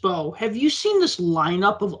Expo, have you seen this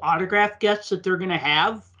lineup of autograph guests that they're going to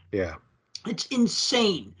have? Yeah. It's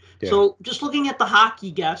insane. Yeah. So just looking at the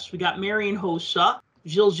hockey guests, we got Marian Hossa,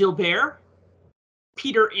 Gilles Gilbert,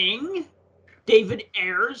 Peter Ing, David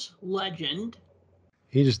Ayres, legend.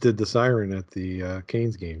 He just did the siren at the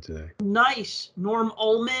Canes game today. Nice. Norm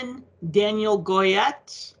Ullman, Daniel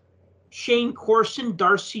Goyette, Shane Corson,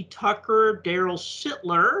 Darcy Tucker, Daryl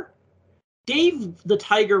Sittler, Dave the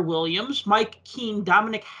Tiger Williams, Mike Keane,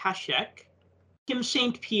 Dominic Hasek, Kim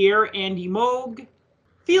St. Pierre, Andy Moog,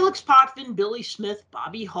 Felix Potvin, Billy Smith,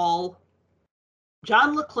 Bobby Hull,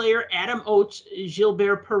 John LeClaire, Adam Oates,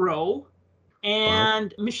 Gilbert Perreault,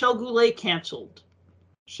 and Michel Goulet canceled.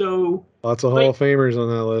 So lots of Hall of Famers on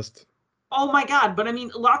that list. Oh my God. But I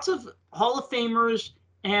mean, lots of Hall of Famers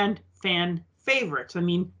and fan favorites. I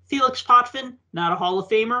mean, Felix Potvin, not a Hall of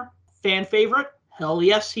Famer, fan favorite. Hell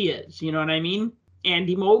yes, he is. You know what I mean?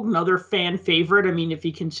 Andy Moog, another fan favorite. I mean, if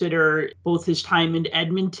you consider both his time in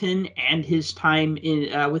Edmonton and his time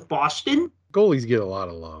in with Boston. Goalies get a lot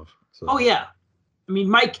of love. So. Oh, yeah. I mean,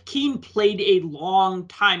 Mike Keane played a long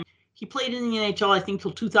time. He played in the NHL, I think,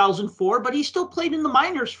 till 2004, but he still played in the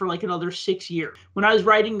minors for like another 6 years. When I was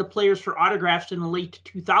writing the players for autographs in the late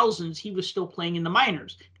 2000s, he was still playing in the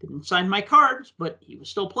minors. Didn't sign my cards, but he was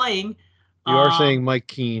still playing. You are saying Mike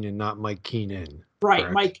Keane and not Mike Keenan. Right,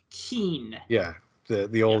 correct? Mike Keane. Yeah,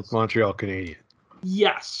 the old Montreal Canadian.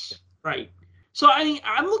 Yes, right. So, I mean,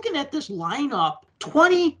 I'm looking at this lineup,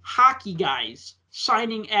 20 hockey guys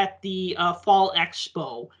signing at the Fall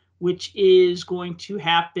Expo, which is going to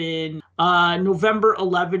happen November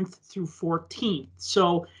 11th through 14th.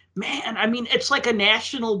 So, man, I mean, it's like a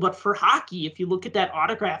national, but for hockey, if you look at that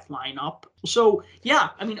autograph lineup. So, yeah,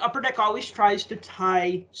 I mean, Upper Deck always tries to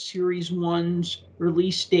tie Series 1's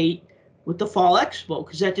release date with the Fall Expo,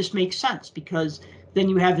 because that just makes sense, because then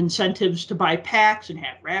you have incentives to buy packs and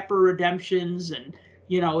have wrapper redemptions, and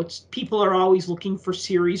it's people are always looking for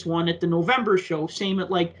Series 1 at the November show. Same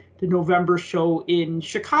at like the November show in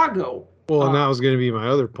Chicago. Well, and that was going to be my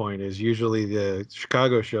other point, is usually the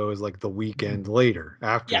Chicago show is like the weekend later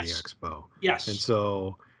after the Expo. Yes. And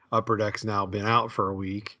so Upper Deck's now been out for a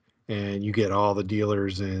week, and you get all the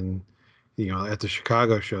dealers in, at the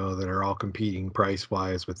Chicago show that are all competing price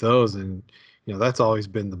wise with those. And, that's always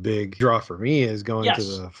been the big draw for me, is going to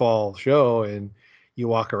Yes. the fall show, and you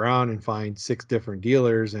walk around and find 6 different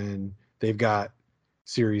dealers, and they've got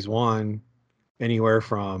Series 1 anywhere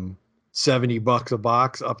from $70 a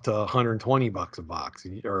box up to $120 a box,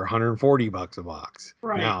 or $140 a box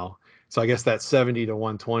Right. now. So I guess that 70 to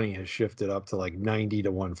 120 has shifted up to like 90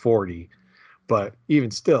 to 140. But even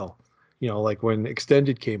still, like when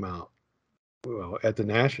Extended came out, at the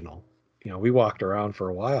National, we walked around for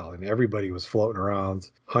a while and everybody was floating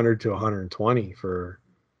around 100 to 120 for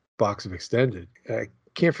box of Extended. I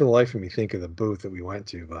can't for the life of me think of the booth that we went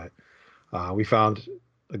to, but we found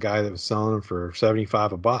a guy that was selling them for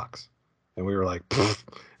 75 a box. And we were like, this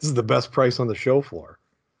is the best price on the show floor,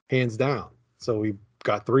 hands down. So we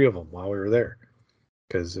got 3 of them while we were there,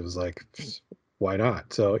 because it was like, why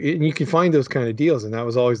not? So you can find those kind of deals. And that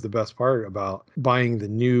was always the best part about buying the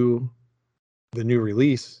new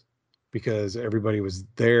release, because everybody was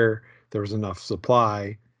there. There was enough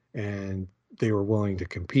supply and they were willing to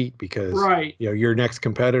compete, because Right. Your next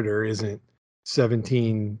competitor isn't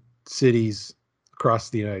 17 cities across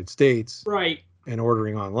the United States, Right, and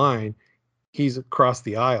ordering online. He's across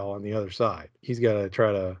the aisle on the other side. He's got to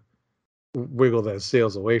try to wiggle those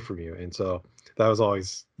sales away from you. And so that was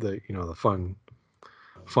always the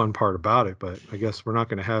fun part about it. But I guess we're not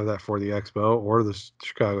going to have that for the Expo or the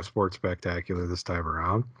Chicago Sports Spectacular this time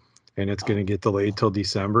around. And it's going to get delayed till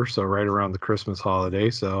December, so right around the Christmas holiday.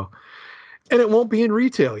 So, and it won't be in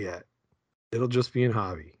retail yet. It'll just be in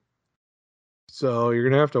hobby. So you're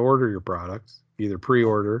going to have to order your products, either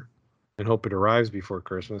pre-order and hope it arrives before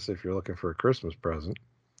Christmas if you're looking for a Christmas present,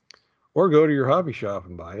 or go to your hobby shop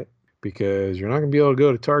and buy it, because you're not going to be able to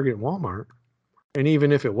go to Target and Walmart. And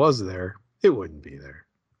even if it was there, it wouldn't be there.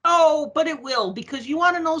 Oh, but it will, because you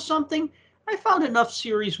want to know something? I found enough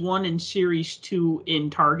Series 1 and Series 2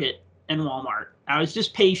 in Target and Walmart. I was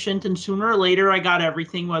just patient, and sooner or later I got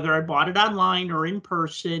everything, whether I bought it online or in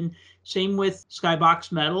person. Same with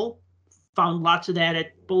Skybox Metal. Found lots of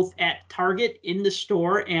that both at Target in the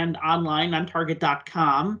store and online on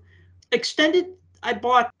Target.com. Extended, I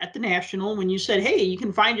bought at the National when you said, hey, you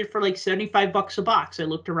can find it for like $75 a box. I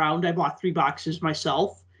looked around. I bought 3 boxes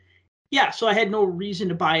myself. Yeah, so I had no reason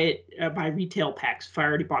to buy it by retail packs if I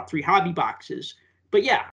already bought 3 hobby boxes. But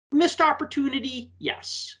yeah, missed opportunity,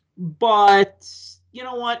 yes. But you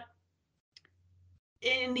know what?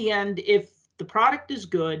 In the end, if the product is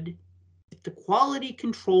good, if the quality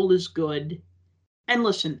control is good, and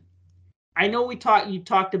listen, I know you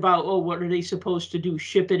talked about, oh, what are they supposed to do?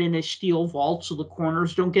 Ship it in a steel vault so the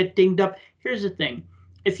corners don't get dinged up. Here's the thing.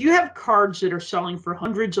 If you have cards that are selling for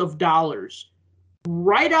hundreds of dollars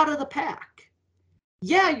right out of the pack,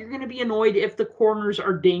 yeah, you're going to be annoyed if the corners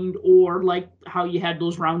are dinged, or like how you had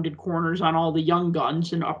those rounded corners on all the Young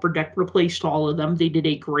Guns, and Upper Deck replaced all of them. They did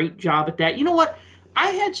a great job at that. You know what?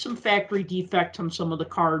 I had some factory defects on some of the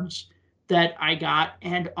cards that I got,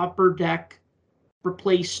 and Upper Deck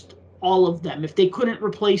replaced all of them. If they couldn't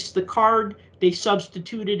replace the card, they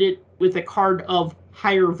substituted it with a card of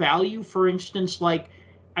higher value. For instance, like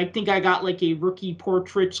I think I got like a Rookie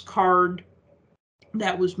Portraits card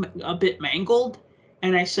that was a bit mangled,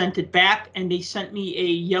 and I sent it back, and they sent me a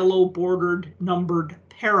yellow bordered numbered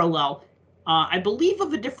parallel, I believe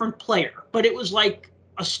of a different player, but it was like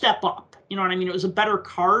a step up. You know what I mean? It was a better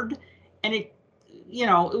card, and it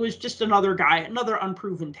was just another guy, another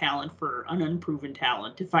unproven talent for an unproven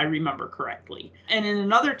talent, if I remember correctly. And in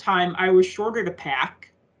another time, I was shorted a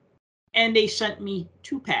pack, and they sent me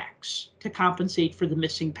 2 packs to compensate for the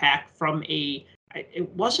missing pack from it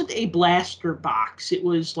wasn't a blaster box. It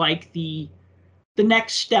was like the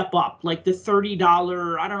next step up, like the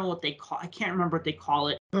 $30, I don't know what they call, I can't remember what they call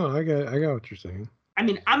it. Oh, I got what you're saying. I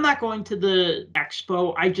mean, I'm not going to the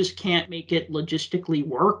expo. I just can't make it logistically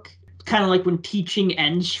work. It's kind of like when teaching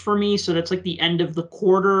ends for me. So that's like the end of the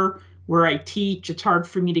quarter where I teach. It's hard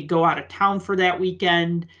for me to go out of town for that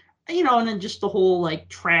weekend, and then just the whole like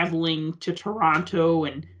traveling to Toronto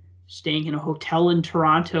and staying in a hotel in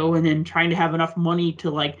Toronto and then trying to have enough money to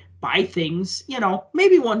like buy things,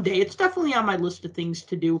 maybe one day. It's definitely on my list of things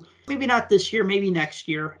to do. Maybe not this year, maybe next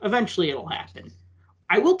year. Eventually it'll happen.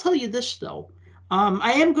 I will tell you this, though.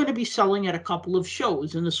 I am going to be selling at a couple of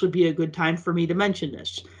shows, and this would be a good time for me to mention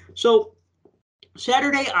this. So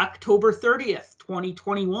Saturday, October 30th,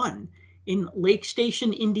 2021, in Lake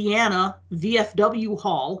Station, Indiana, VFW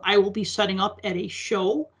Hall, I will be setting up at a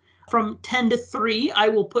show from 10 to 3. I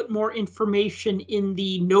will put more information in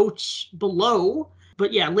the notes below,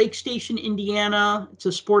 But yeah, Lake Station, Indiana. It's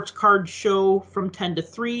a sports card show from 10 to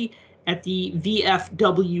 3 at the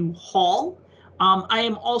VFW Hall. I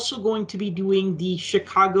am also going to be doing the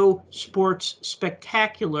Chicago Sports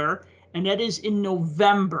Spectacular, and that is in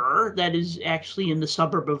November. That is actually in the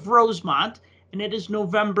suburb of Rosemont, and it is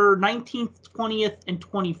November 19th, 20th, and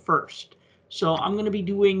 21st. So I'm going to be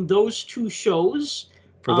doing those two shows.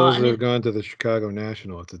 For those that have gone to the Chicago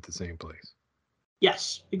National, it's at the same place.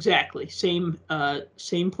 Yes, exactly. Same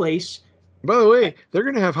place. By the way, they're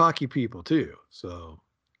going to have hockey people too. So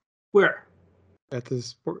where? At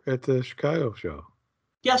the Chicago show.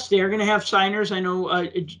 Yes, they are going to have signers. I know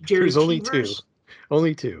Jerry There's only Cheevers.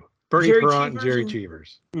 Only two. Bernie Perrant and Jerry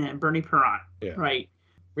Cheevers. Yeah, Bernie Perrant. Yeah. Right.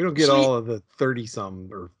 We don't get all of the 30-some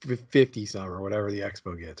or 50-some or whatever the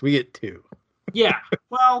expo gets. We get two. Yeah.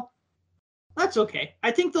 Well, that's okay.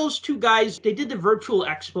 I think those two guys, they did the virtual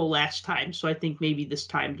expo last time, so I think maybe this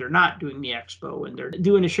time they're not doing the expo and they're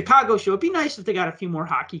doing a Chicago show. It'd be nice if they got a few more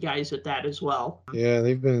hockey guys at that as well. Yeah,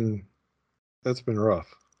 that's been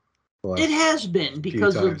rough. It has been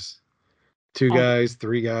because of 2 guys,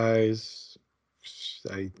 3 guys.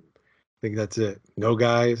 I think that's it. No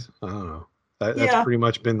guys. I don't know. That's pretty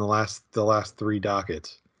much been the last 3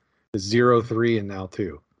 dockets. It's 0, 3, and now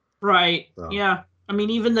 2. Right. So. Yeah. I mean,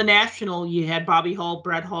 even the National, you had Bobby Hull,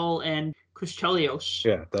 Brett Hull, and Chris Chelios.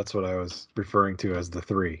 Yeah, that's what I was referring to as the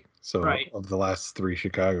 3. So of the last 3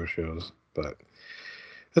 Chicago shows, but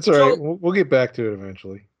that's all right. We'll get back to it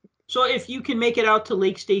eventually. So if you can make it out to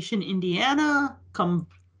Lake Station, Indiana, come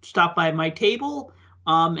stop by my table.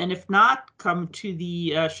 And if not, come to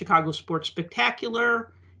the Chicago Sports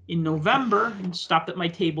Spectacular in November and stop at my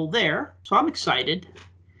table there. So I'm excited.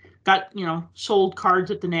 Got, sold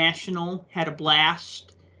cards at the National, had a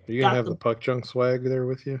blast. Are you going to have the Puck Junk swag there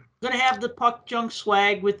with you? I'm going to have the Puck Junk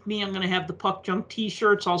swag with me. I'm going to have the Puck Junk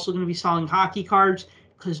t-shirts. Also going to be selling hockey cards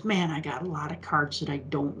because, man, I got a lot of cards that I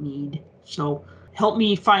don't need. So help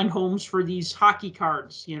me find homes for these hockey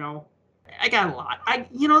cards, I got a lot.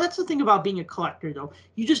 That's the thing about being a collector, though.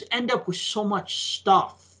 You just end up with so much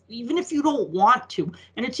stuff, even if you don't want to.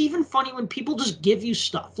 And it's even funny when people just give you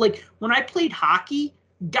stuff. Like when I played hockey,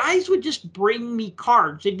 guys would just bring me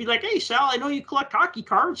cards. They'd be like, hey, Sal, I know you collect hockey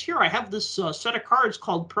cards. Here, I have this set of cards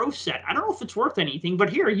called Pro Set. I don't know if it's worth anything, but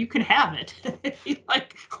here, you can have it.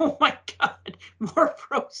 Like, oh my God, more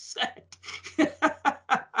Pro Set.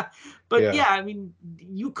 But yeah, I mean,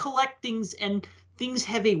 you collect things and things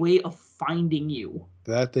have a way of finding you.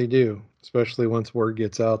 That they do, especially once word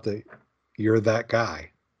gets out that you're that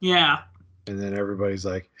guy. Yeah. And then everybody's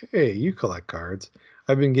like, hey, you collect cards.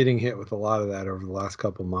 I've been getting hit with a lot of that over the last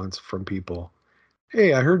couple months from people.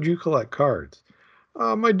 Hey, I heard you collect cards.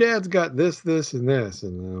 My dad's got this, and this.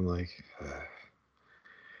 And I'm like,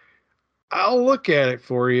 I'll look at it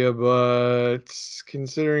for you, but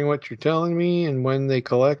considering what you're telling me and when they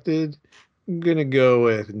collected, I'm going to go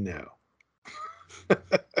with no.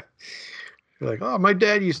 You're like, oh, my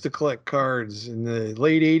dad used to collect cards in the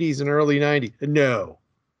late 80s and early 90s. No.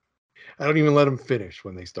 I don't even let them finish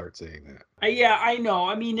when they start saying that. Yeah, I know.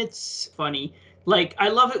 I mean, it's funny. Like, I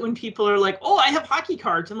love it when people are like, oh, I have hockey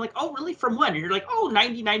cards. I'm like, oh, really? From when? And you're like, oh,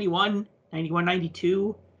 90, 91, 91,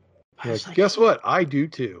 92. Like, guess what? I do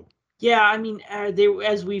too. Yeah, I mean,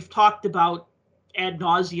 as we've talked about ad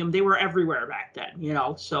nauseum, they were everywhere back then,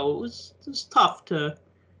 so it was tough to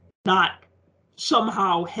not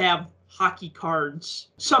somehow have hockey cards,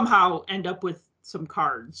 somehow end up with some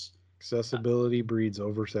cards. Accessibility breeds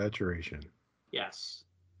oversaturation. Yes.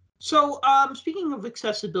 So speaking of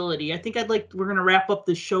accessibility, I think we're going to wrap up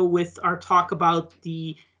the show with our talk about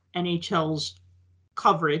the NHL's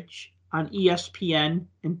coverage on ESPN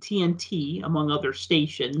and TNT, among other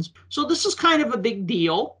stations. So this is kind of a big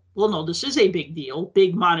deal. Well, no, this is a big deal,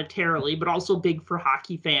 big monetarily, but also big for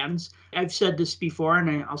hockey fans. I've said this before,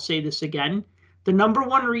 and I'll say this again. The number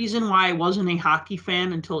one reason why I wasn't a hockey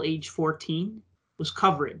fan until age 14 was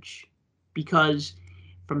coverage. Because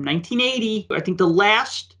from 1980, I think the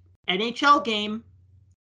last NHL game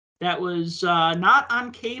that was not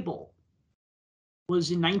on cable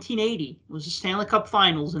was in 1980. It was the Stanley Cup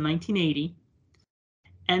Finals in 1980.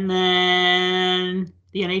 And then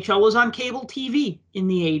the NHL was on cable TV in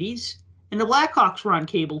the 80s. And the Blackhawks were on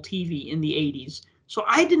cable TV in the 80s. So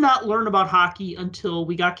I did not learn about hockey until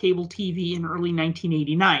we got cable TV in early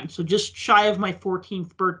 1989. So just shy of my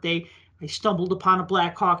 14th birthday, I stumbled upon a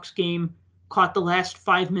Blackhawks game, caught the last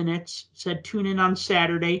 5 minutes, said tune in on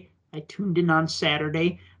Saturday. I tuned in on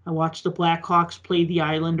Saturday. I watched the Blackhawks play the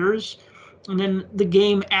Islanders. And then the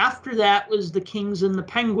game after that was the Kings and the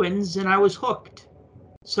Penguins, and I was hooked.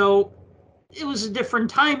 So it was a different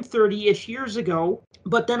time 30-ish years ago.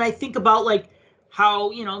 But then I think about, like,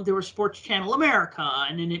 how, there was Sports Channel America,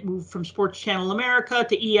 and then it moved from Sports Channel America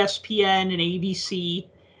to ESPN and ABC,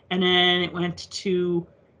 and then it went to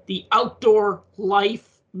the Outdoor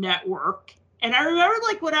Life Network. And I remember,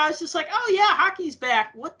 like, when I was just like, oh yeah, hockey's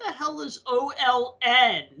back. What the hell is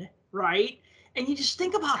OLN, right? And you just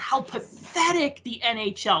think about how pathetic the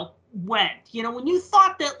NHL went. When you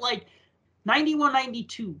thought that, like, 91,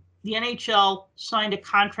 92, the NHL signed a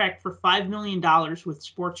contract for $5 million with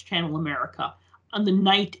Sports Channel America on the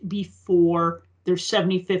night before their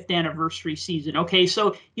 75th anniversary season. Okay,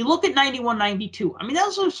 so you look at 91, 92. I mean,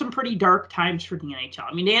 those are some pretty dark times for the NHL.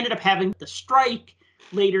 I mean, they ended up having the strike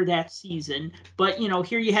later that season, but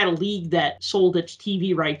here you had a league that sold its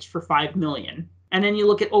TV rights for $5 million. And then you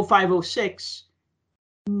look at 05, 06,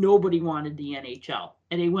 nobody wanted the NHL.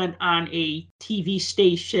 And they went on a TV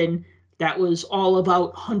station that was all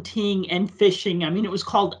about hunting and fishing. I mean, it was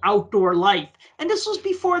called Outdoor Life. And this was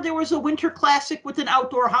before there was a Winter Classic with an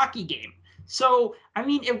outdoor hockey game. So, I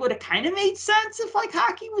mean, it would have kind of made sense if, like,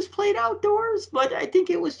 hockey was played outdoors. But I think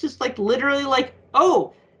it was just, like, literally like,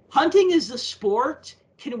 oh, hunting is a sport.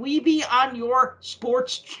 Can we be on your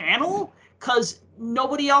sports channel? Because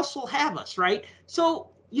nobody else will have us, right? So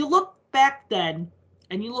you look back then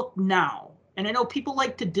and you look now. And I know people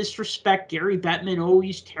like to disrespect Gary Bettman. Oh,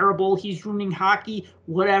 he's terrible. He's ruining hockey,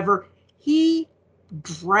 whatever. He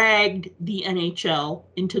dragged the NHL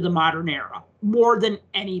into the modern era more than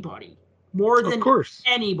anybody. More than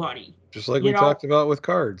anybody. Just like we talked about with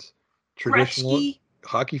cards. Gretzky.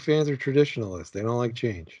 Hockey fans are traditionalists. They don't like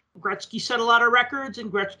change. Gretzky set a lot of records,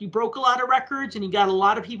 and Gretzky broke a lot of records, and he got a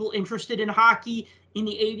lot of people interested in hockey in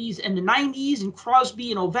the 80s and the 90s, and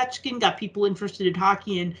Crosby and Ovechkin got people interested in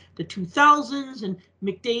hockey in the 2000s, and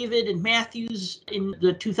McDavid and Matthews in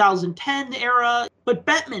the 2010 era. But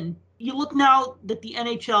Bettman, you look now that the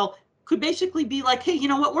NHL could basically be like, hey, you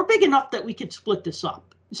know what? We're big enough that we could split this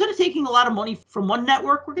up. Instead of taking a lot of money from one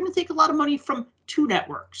network, we're going to take a lot of money from two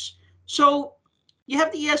networks. So you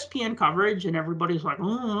have the ESPN coverage, and everybody's like,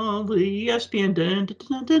 oh, the ESPN. Dun, dun,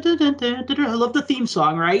 dun, dun, dun, dun, dun, dun. I love the theme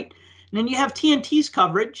song, right? And then you have TNT's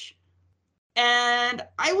coverage. And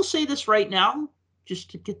I will say this right now, just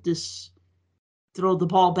to get this, throw the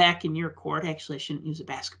ball back in your court. Actually, I shouldn't use a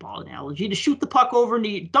basketball analogy. To shoot the puck over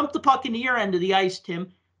and dump the puck into your end of the ice,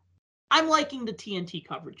 Tim. I'm liking the TNT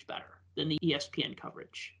coverage better than the ESPN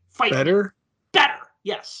coverage. Better? Better,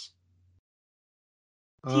 yes.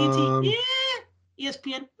 TNT,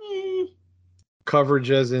 ESPN,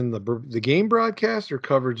 Coverage as in the game broadcast, or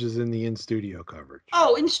coverage as in the in-studio coverage?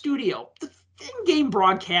 Oh, in studio. The in-game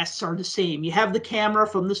broadcasts are the same. You have the camera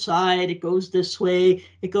from the side. It goes this way.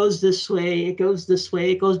 It goes this way. It goes this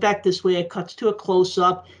way. It goes back this way. It cuts to a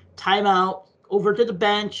close-up. Timeout. Over to the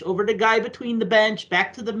bench. Over to the guy between the bench.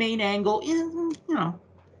 Back to the main angle.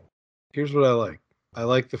 Here's what I like. I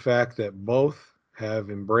like the fact that both have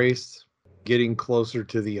embraced getting closer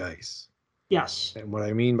to the ice. Yes. And what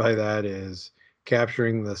I mean by that is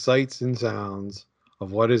capturing the sights and sounds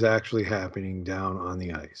of what is actually happening down on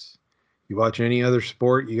the ice. You watch any other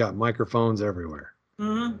sport, you got microphones everywhere.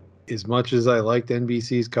 Mm-hmm. As much as I liked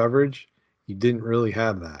NBC's coverage, you didn't really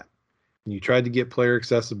have that. And you tried to get player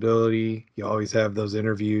accessibility. You always have those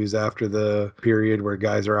interviews after the period where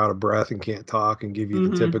guys are out of breath and can't talk and give you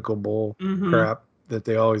the typical bull crap that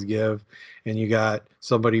they always give. And you got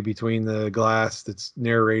somebody between the glass that's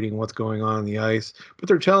narrating what's going on the ice, but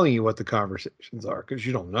they're telling you what the conversations are because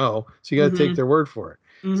you don't know. So you got to take their word for it.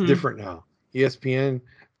 It's different now. ESPN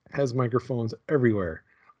has microphones everywhere.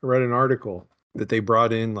 I read an article that they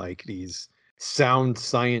brought in like these sound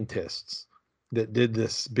scientists that did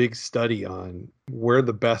this big study on where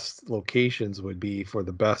the best locations would be for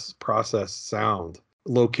the best processed sound,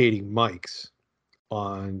 locating mics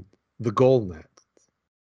on the goal net.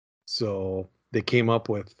 So they came up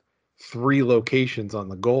with 3 locations on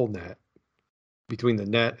the goal net between the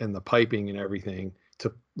net and the piping and everything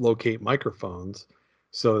to locate microphones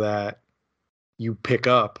so that you pick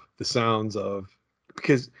up the sounds of,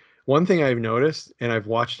 because one thing I've noticed, and I've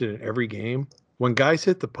watched it in every game, when guys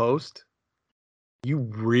hit the post, you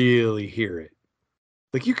really hear it.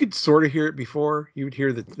 Like you could sort of hear it before, you would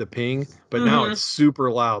hear the ping, but now it's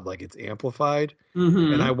super loud, like it's amplified.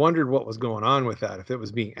 And I wondered what was going on with that, if it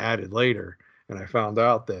was being added later. And I found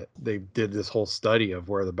out that they did this whole study of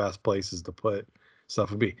where the best places to put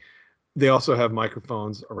stuff would be. They also have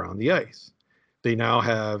microphones around the ice. They now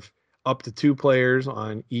have up to 2 players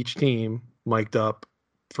on each team mic'd up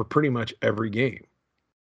for pretty much every game.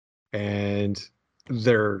 And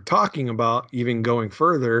they're talking about even going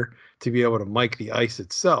further to be able to mic the ice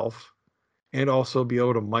itself and also be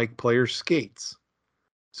able to mic players' skates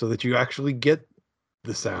so that you actually get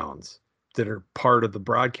the sounds. that are part of the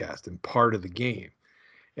broadcast and part of the game.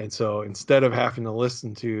 And so instead of having to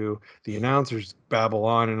listen to the announcers babble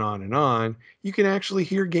on and on and on, you can actually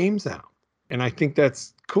hear game sound. And I think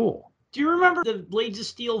that's cool. Do you remember the Blades of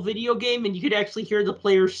Steel video game and you could actually hear the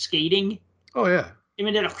players skating? Oh, yeah. I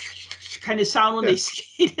mean, that kind of sound when they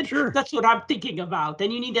skated. Sure. That's what I'm thinking about.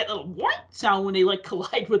 Then you need that little what sound when they like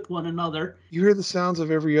collide with one another. You hear the sounds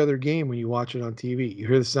of every other game when you watch it on TV. You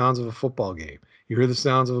hear the sounds of a football game. You hear the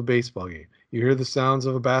sounds of a baseball game. You hear the sounds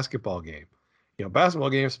of a basketball game. You know, basketball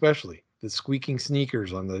game especially. The squeaking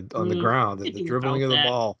sneakers on the ground, and the dribbling of the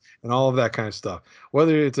ball, and all of that kind of stuff.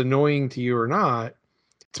 Whether it's annoying to you or not,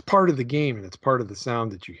 it's part of the game and it's part of the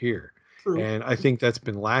sound that you hear. True. And I think that's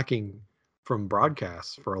been lacking from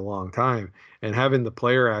broadcasts for a long time. And having the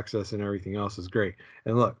player access and everything else is great.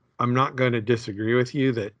 And look, I'm not going to disagree with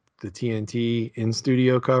you that the TNT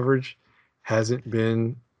in-studio coverage hasn't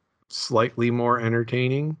been slightly more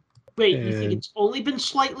entertaining. Wait, you think it's only been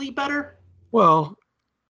slightly better? Well,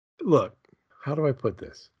 look, how do I put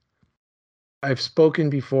this? I've spoken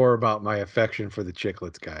before about my affection for the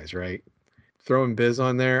Chicklets guys, right? Throwing Biz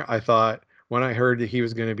on there, I thought when I heard that he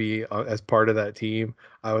was going to be as part of that team,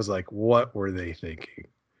 I was like, what were they thinking?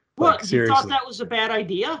 What, like, you seriously. thought that was a bad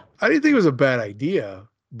idea? I didn't think it was a bad idea,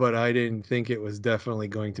 but I didn't think it was definitely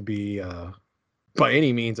going to be, by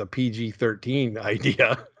any means, a PG-13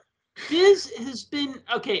 idea. Biz has been,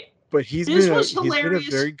 okay. But he's been a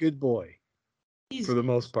very good boy for the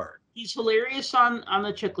most part. He's hilarious on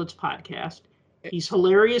the Chicklets podcast. He's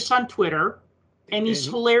hilarious on Twitter. And he's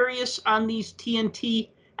hilarious on these TNT.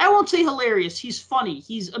 I won't say hilarious. He's funny.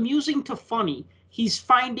 He's amusing to funny. He's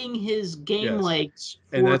finding his game legs.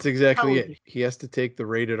 And that's exactly it. He has to take the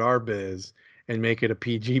rated R biz and make it a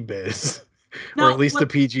PG biz. Or at least a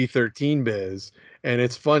PG-13 biz. And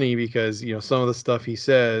it's funny because, you know, some of the stuff he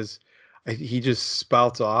says, he just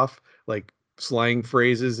spouts off like slang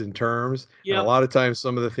phrases and terms. Yep. And a lot of times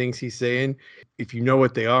some of the things he's saying, if you know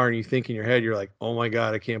what they are and you think in your head, you're like, oh my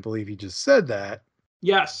God, I can't believe he just said that.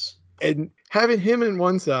 Yes. And having him on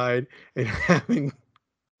one side and having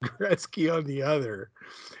Gretzky on the other,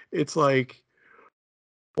 it's like,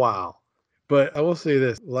 wow. But I will say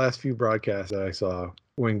this, the last few broadcasts that I saw,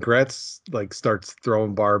 when Gretz like starts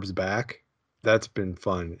throwing barbs back, that's been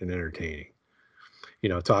fun and entertaining. You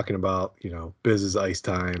know, talking about, you know, Biz's ice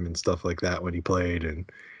time and stuff like that when he played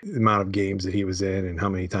and the amount of games that he was in and how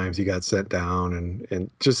many times he got sent down and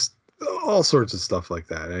just all sorts of stuff like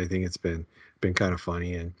that. I think it's been kind of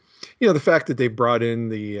funny. And, you know, the fact that they brought in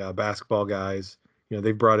the basketball guys, you know,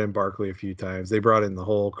 they've brought in Barkley a few times. They brought in the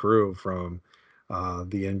whole crew from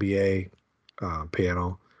the NBA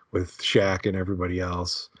panel with Shaq and everybody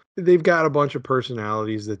else. They've got a bunch of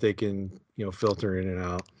personalities that they can, you know, filter in and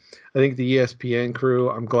out. I think the ESPN crew,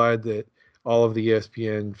 I'm glad that all of the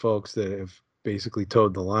ESPN folks that have basically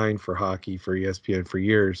towed the line for hockey for ESPN for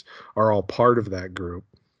years are all part of that group.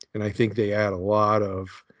 And I think they add a lot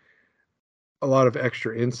of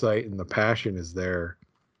extra insight, and the passion is there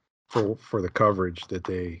for the coverage that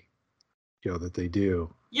they, you know, that they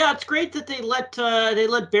do. Yeah, it's great that they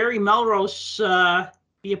let Barry Melrose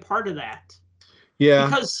be a part of that. Yeah.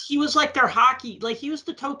 Because he was like their hockey, like he was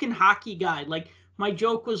the token hockey guy. Like my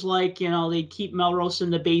joke was like, you know, they'd keep Melrose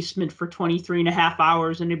in the basement for 23 and a half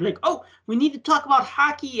hours and they'd be like, oh, we need to talk about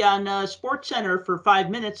hockey on SportsCenter for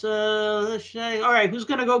 5 minutes. All right, who's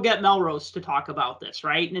going to go get Melrose to talk about this,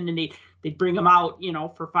 right? And then they'd bring him out, you know,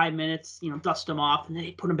 for 5 minutes, you know, dust him off, and then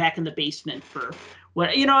they'd put him back in the basement for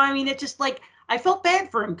what, you know, I mean, it just like, I felt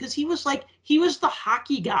bad for him because he was the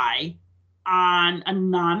hockey guy on a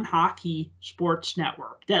non-hockey sports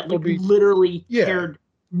network that literally cared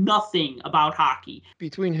nothing about hockey.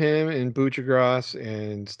 Between him and Buccigross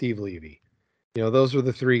and Steve Levy, you know, those were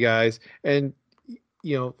the three guys. And,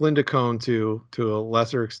 you know, Linda Cohn to a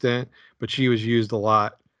lesser extent, but she was used a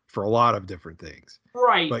lot for a lot of different things.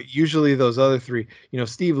 Right. But usually those other three, you know,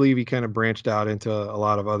 Steve Levy kind of branched out into a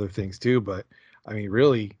lot of other things too. But I mean,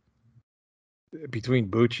 really, between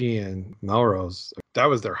Bucci and Melrose, that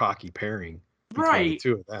was their hockey pairing. Right. The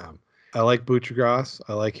two of them. I like Buccigross.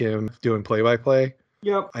 I like him doing play-by-play.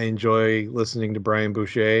 Yep. I enjoy listening to Brian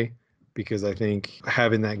Boucher because I think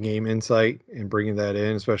having that game insight and bringing that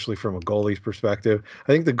in, especially from a goalie's perspective, I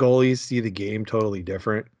think the goalies see the game totally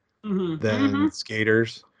different than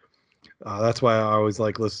skaters. That's why I always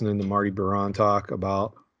like listening to Marty Biron talk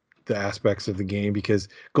about the aspects of the game, because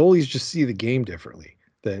goalies just see the game differently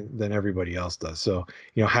than everybody else does. So,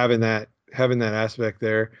 you know, having that aspect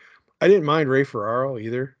there, I didn't mind Ray Ferraro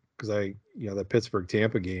either, because the Pittsburgh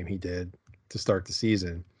Tampa game he did to start the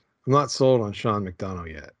season. I'm not sold on Sean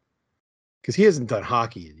McDonough yet, because he hasn't done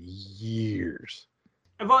hockey in years.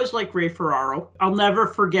 I've always liked Ray Ferraro. I'll never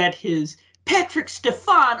forget his Patrick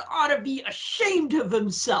Stefan ought to be ashamed of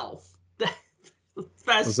himself.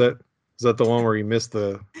 Was that the one where he missed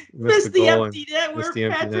the goal empty net, where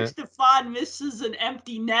Patrick Stefan misses an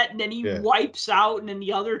empty net and then he wipes out, and then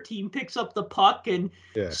the other team picks up the puck and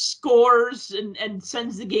scores and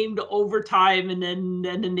sends the game to overtime, and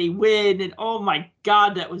then they win. And oh my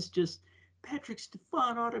God, that was just, Patrick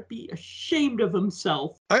Stefan ought to be ashamed of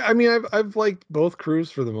himself. I mean, I've liked both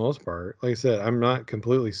crews for the most part. Like I said, I'm not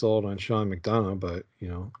completely sold on Sean McDonough, but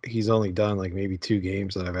he's only done like maybe 2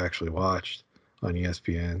 games that I've actually watched on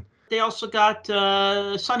ESPN. They also got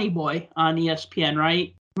Sonny Boy on ESPN,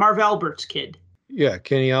 right? Marv Albert's kid. Yeah,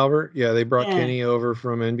 Kenny Albert. Yeah, they brought Kenny over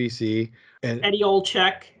from NBC. And Eddie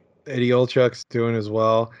Olczyk. Eddie Olczyk's doing as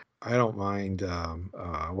well. I don't mind,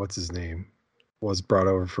 what's his name? Was brought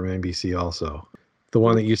over from NBC also. The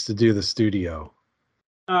one that used to do the studio.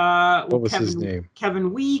 What was his name?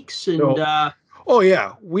 Kevin Weeks. And oh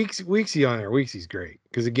yeah, Weeksy on there. Weeksy's great.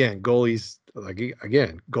 Because again, goalies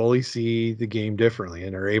see the game differently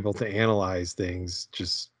and are able to analyze things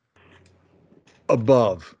just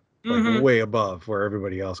above, like way above where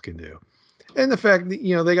everybody else can do. And the fact that,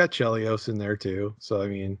 they got Chelios in there too. So, I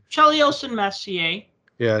mean, Chelios and Messier.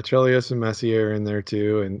 Yeah, Chelios and Messier are in there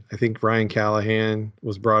too. And I think Ryan Callahan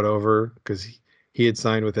was brought over because he had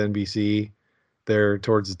signed with NBC there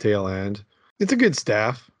towards the tail end. It's a good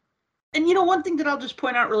staff. And, one thing that I'll just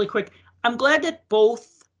point out really quick, I'm glad that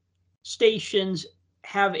both stations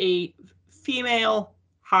have a female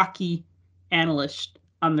hockey analyst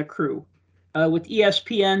on the crew. With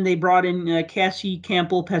ESPN, they brought in Cassie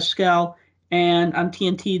Campbell-Pascal, and on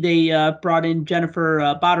TNT, they brought in Jennifer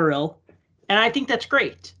Botterill, and I think that's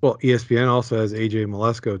great. Well, ESPN also has AJ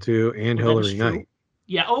Malesko, too, and Hillary Knight.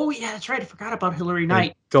 Yeah, yeah, that's right. I forgot about Hillary Knight.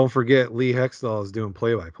 And don't forget, Lee Hextall is doing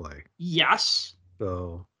play-by-play. Yes.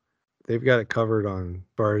 So they've got it covered on as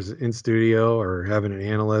far as in studio or having an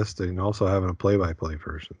analyst and also having a play-by-play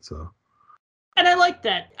person. So, and I like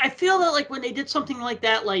that. I feel that like when they did something like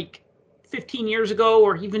that, like 15 years ago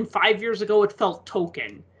or even 5 years ago, it felt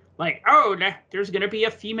token. Like, oh, there's going to be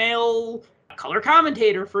a female color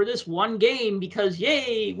commentator for this one game because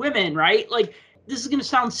yay, women, right? Like, this is going to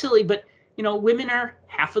sound silly, but women are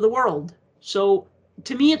half of the world. So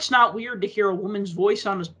to me, it's not weird to hear a woman's voice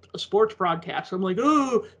on a sports broadcast. I'm like,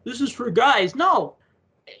 oh, this is for guys. No.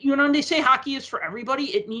 When they say hockey is for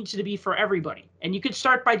everybody, it needs to be for everybody. And you could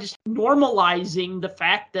start by just normalizing the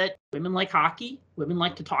fact that women like hockey, women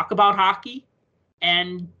like to talk about hockey.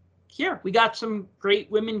 And here, we got some great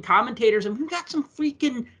women commentators, and we got some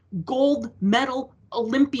freaking gold medal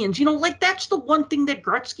Olympians. That's the one thing that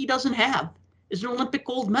Gretzky doesn't have, is an Olympic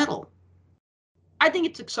gold medal. I think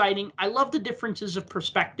it's exciting. I love the differences of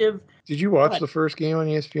perspective. Did you watch the first game on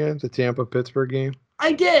ESPN, the Tampa-Pittsburgh game?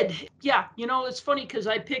 I did. Yeah. it's funny because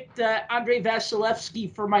I picked Andrei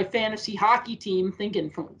Vasilevsky for my fantasy hockey team thinking,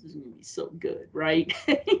 this is going to be so good, right?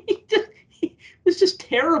 He was just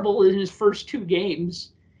terrible in his first 2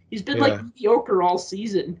 games. He's been mediocre all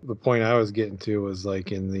season. The point I was getting to was I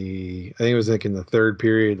think it was in the third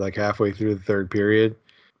period, like halfway through the third period,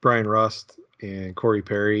 Brian Rust and Corey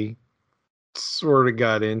Perry sort of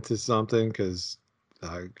got into something because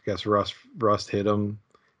I guess Rust hit him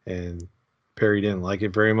and Perry didn't like it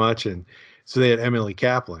very much, and so they had Emily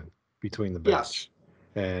Kaplan between the bench.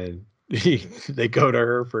 Yes. And they go to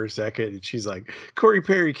her for a second, and she's like, Corey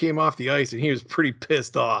Perry came off the ice and he was pretty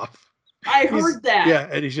pissed off. I heard that. Yeah,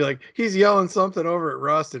 and he's yelling something over at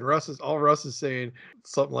Rust, and Russ is saying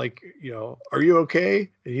something like, are you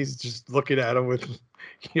okay? And he's just looking at him with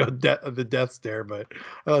the death stare. But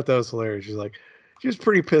I thought that was hilarious. She was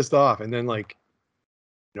pretty pissed off, and then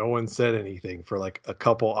no one said anything for a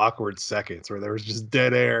couple awkward seconds where there was just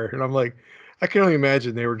dead air, and I'm like, I can only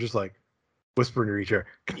imagine they were just whispering to each other,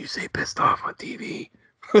 can you say pissed off on TV?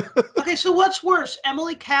 Okay, so what's worse,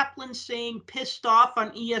 Emily Kaplan saying pissed off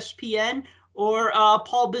on ESPN or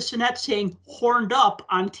Paul Bissonnette saying horned up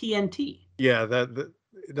on TNT? Yeah,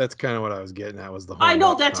 that's kind of what I was getting at, was the I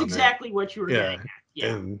know that's comment. Exactly what you were getting at.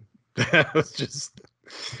 Yeah. And that was just,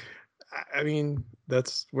 I mean,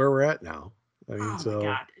 that's where we're at now. I mean,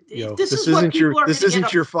 this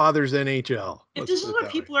isn't your father's NHL. If this is what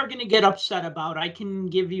people are going to get upset about, I can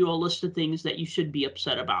give you a list of things that you should be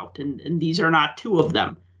upset about, and these are not 2 of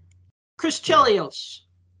them. Chris Chelios,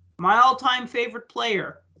 my all-time favorite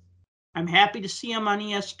player. I'm happy to see him on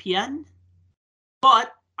ESPN,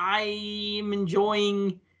 but I'm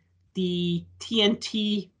enjoying the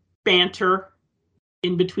TNT banter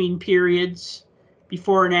in between periods.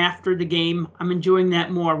 Before and after the game, I'm enjoying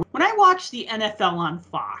that more. When I watch the NFL on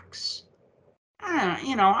Fox,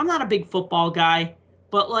 I'm not a big football guy,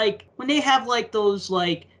 But like when they have like those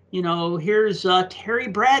like, here's Terry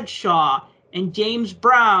Bradshaw and James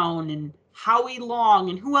Brown and Howie Long,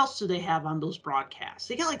 and who else do they have on those broadcasts?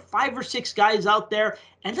 They got like 5 or 6 guys out there,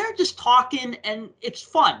 and they're just talking, and it's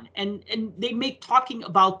fun, and they make talking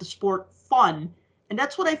about the sport fun, and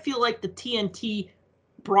that's what I feel like the TNT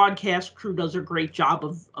broadcast crew does a great job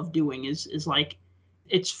of doing is like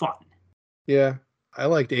it's fun. Yeah, I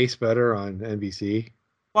liked Ace better on NBC.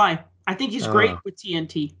 Why? I think he's great with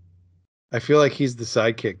TNT. I feel like he's the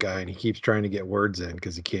sidekick guy, and he keeps trying to get words in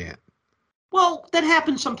because he can't. Well, that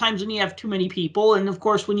happens sometimes when you have too many people. And of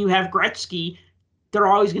course, when you have Gretzky, they're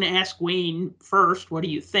always going to ask Wayne first, what do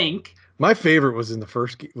you think? My favorite was in the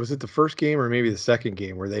first was it the first game or maybe the second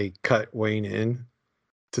game where they cut Wayne in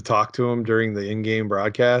to talk to him during the in-game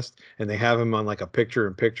broadcast, and they have him on like a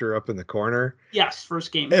picture-in-picture up in the corner. Yes,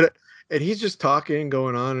 first game. And he's just talking,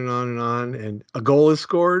 going on and on and on, and a goal is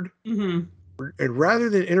scored. Mm-hmm. And rather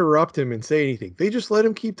than interrupt him and say anything, they just let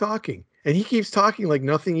him keep talking. And he keeps talking like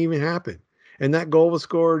nothing even happened. And that goal was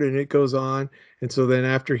scored, and it goes on. And so then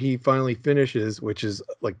after he finally finishes, which is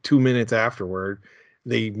like 2 minutes afterward,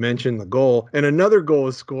 they mention the goal. And another goal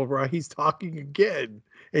is scored where he's talking again.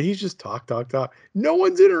 And he's just talk. No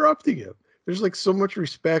one's interrupting him. There's like so much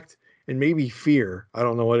respect and maybe fear, I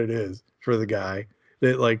don't know what it is, for the guy,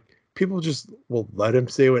 that like people just will let him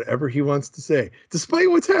say whatever he wants to say, despite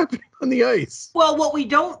what's happening on the ice. Well, what we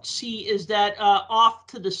don't see is that off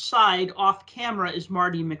to the side, off camera, is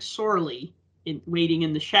Marty McSorley waiting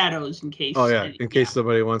in the shadows in case. Oh yeah, in case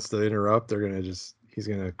somebody wants to interrupt, he's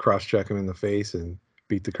gonna cross-check him in the face and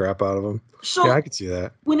beat the crap out of him. So yeah, I could see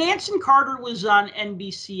that. When Anson Carter was on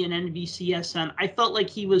NBC and NBCSN, I felt like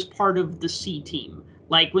he was part of the C team.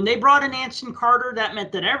 Like when they brought in Anson Carter, that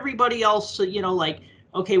meant that everybody else, like,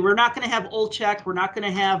 okay, we're not going to have Olchek, we're not going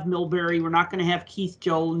to have Milbury, we're not going to have Keith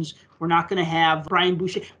Jones, we're not going to have Brian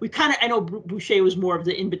Boucher. I know Boucher was more of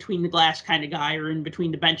the in between the glass kind of guy, or in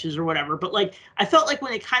between the benches or whatever. But like, I felt like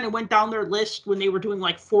when they kind of went down their list, when they were doing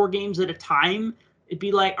like 4 games at a time, it'd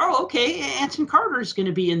be like, oh, okay, Anson Carter's going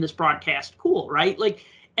to be in this broadcast. Cool, right? Like,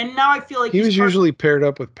 and now I feel like he was usually paired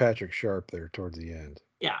up with Patrick Sharp there towards the end.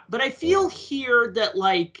 Yeah, but I feel here that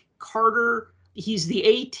like Carter, he's the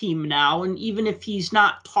A team now, and even if he's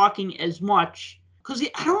not talking as much, because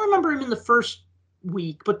I don't remember him in the first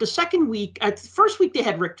week, but the second week, the first week they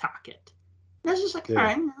had Rick Tocchet. And I was just like, all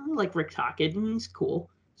right, I like Rick Tocchet, and he's cool.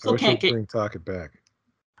 Still can't bring Tocchet back.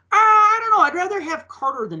 I don't know. I'd rather have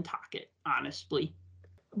Carter than Tocchet, honestly.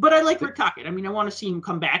 But I like Rick Tocchet. I mean, I want to see him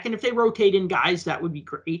come back, and if they rotate in guys, that would be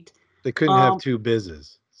great. They couldn't have 2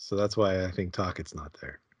 Bizzes, so that's why I think Tocchet's not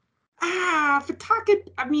there. For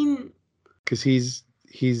Tocchet, I mean, because he's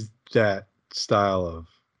that style of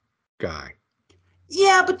guy.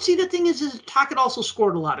 Yeah, but see, the thing is Tocchet also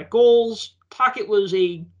scored a lot of goals. Tocchet was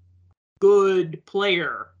a good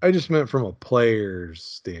player. I just meant from a player's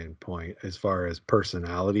standpoint, as far as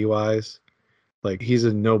personality-wise. Like, he's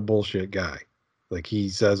a no bullshit guy. Like, he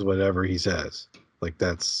says whatever he says. Like,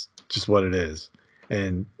 that's just what it is.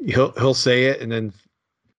 And he'll say it, and then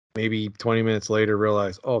maybe 20 minutes later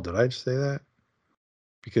realize, oh, did I just say that?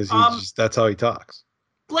 Because that's how he talks.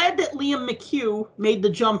 Glad that Liam McHugh made the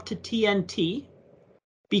jump to TNT,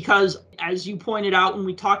 because as you pointed out when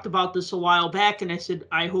we talked about this a while back, and I said,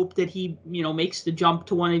 I hope that he, makes the jump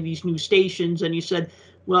to one of these new stations. And you said,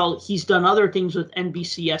 well, he's done other things with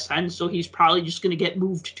NBCSN, so he's probably just going to get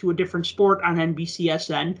moved to a different sport on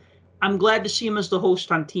NBCSN. I'm glad to see him as the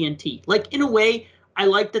host on TNT. Like, in a way, I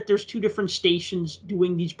like that there's 2 different stations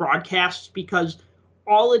doing these broadcasts, because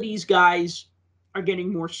all of these guys are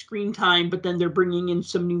getting more screen time, but then they're bringing in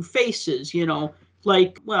some new faces,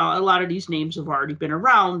 like, well, a lot of these names have already been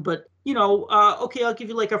around, but, okay, I'll give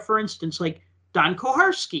you like for instance, like Don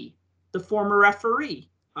Koharski, the former referee,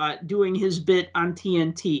 doing his bit on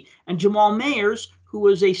TNT, and Jamal Mayers, who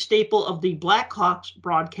was a staple of the Blackhawks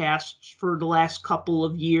broadcasts for the last couple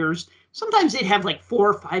of years. Sometimes they'd have like 4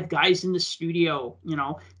 or 5 guys in the studio,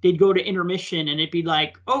 they'd go to intermission and it'd be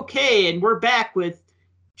like, okay, and we're back with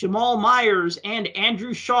Jamal Myers and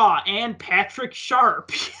Andrew Shaw and Patrick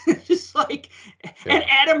Sharp, just like, and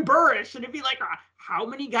Adam Burrish. And it'd be like, how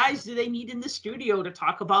many guys do they need in the studio to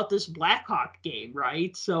talk about this Blackhawk game,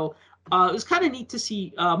 right? So it was kind of neat to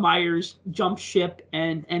see Myers jump ship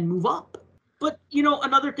and move up. But,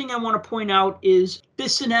 another thing I want to point out is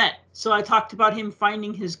Bissonnette. So I talked about him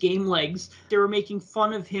finding his game legs. They were making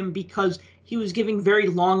fun of him because he was giving very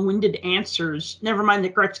long-winded answers. Never mind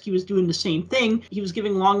that Gretzky was doing the same thing. He was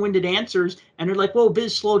giving long-winded answers, and they're like, whoa,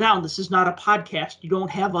 Biz, slow down. This is not a podcast. You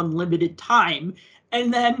don't have unlimited time.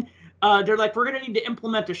 And then they're like, we're going to need to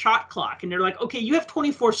implement a shot clock. And they're like, okay, you have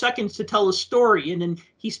 24 seconds to tell a story. And then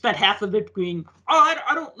he spent half of it being, oh,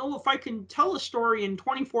 I don't know if I can tell a story in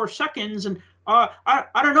 24 seconds. And I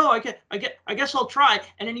don't know. I guess I'll try.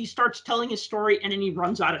 And then he starts telling his story, and then he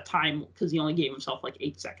runs out of time because he only gave himself like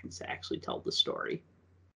 8 seconds to actually tell the story.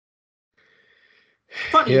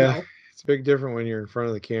 Funny, Yeah, though. it's a big difference when you're in front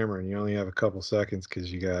of the camera and you only have a couple seconds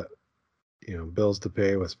because you got, bills to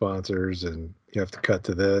pay with sponsors, and you have to cut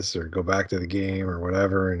to this or go back to the game or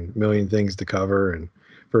whatever, and a million things to cover, and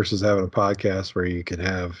versus having a podcast where you can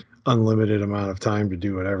have unlimited amount of time to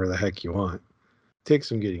do whatever the heck you want. Takes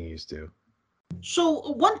some getting used to.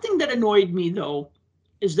 So one thing that annoyed me, though,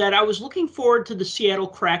 is that I was looking forward to the Seattle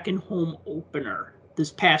Kraken home opener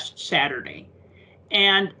this past Saturday.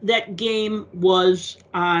 And that game was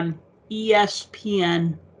on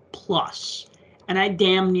ESPN Plus. And I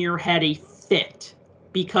damn near had a fit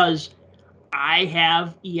because I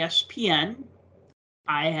have ESPN,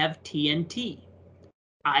 I have TNT,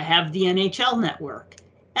 I have the NHL Network,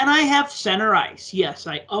 and I have Center Ice. Yes,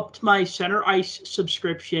 I upped my Center Ice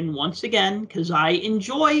subscription once again because I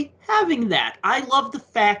enjoy having that. I love the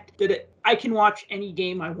fact that I can watch any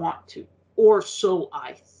game I want to, or so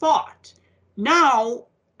I thought. Now,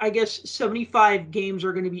 I guess 75 games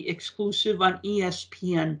are going to be exclusive on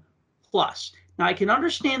ESPN Plus. Now, I can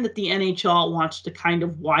understand that the NHL wants to kind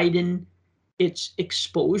of widen its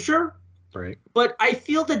exposure. Right. But I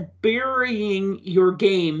feel that burying your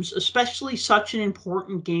games, especially such an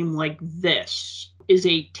important game like this, is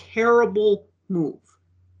a terrible move.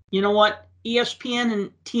 You know what? ESPN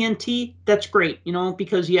and TNT, that's great,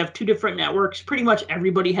 because you have two different networks. Pretty much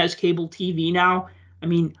everybody has cable TV now. I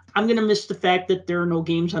mean, I'm going to miss the fact that there are no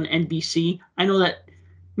games on NBC. I know that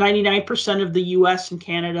 99% of the US and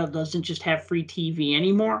Canada doesn't just have free TV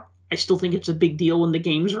anymore. I still think it's a big deal when the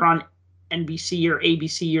games are on NBC or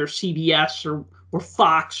ABC or CBS or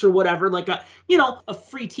Fox or whatever, like a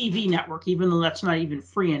free TV network, even though that's not even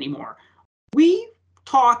free anymore. We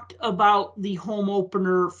talked about the home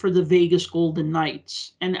opener for the Vegas Golden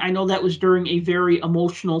Knights, and I know that was during a very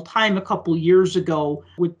emotional time a couple years ago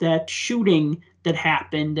with that shooting that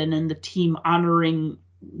happened, and then the team honoring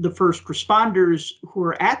the first responders who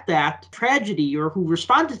were at that tragedy or who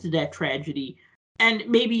responded to that tragedy. And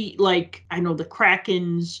maybe, I know the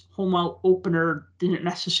Kraken's home opener didn't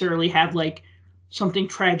necessarily have, something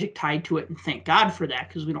tragic tied to it, and thank God for that,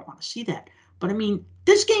 because we don't want to see that. But, I mean,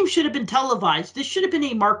 this game should have been televised. This should have been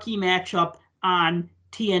a marquee matchup on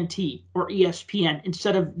TNT or ESPN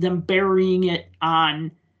instead of them burying it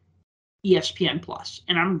on ESPN Plus.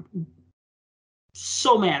 And I'm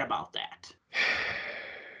so mad about that.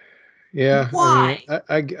 Yeah. Why?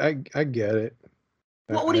 I get it.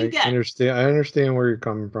 What do you get? I understand where you're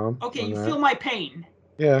coming from. Okay, you feel my pain.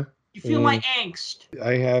 Yeah. You feel my angst.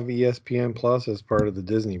 I have ESPN Plus as part of the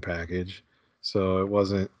Disney package, so it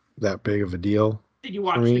wasn't that big of a deal. Did you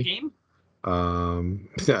watch the game?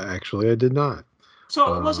 Actually, I did not.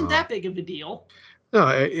 So it wasn't that big of a deal. No,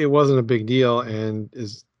 it wasn't a big deal, and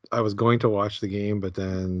I was going to watch the game, but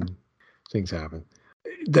then things happened.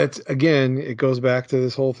 That's, again, it goes back to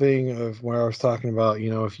this whole thing of where I was talking about,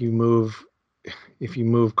 if you move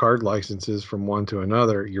card licenses from one to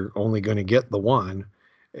another, you're only going to get the one.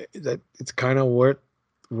 That it's kind of what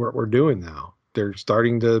we're doing now. They're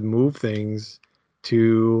starting to move things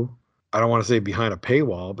to, I don't want to say behind a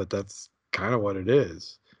paywall, but that's kind of what it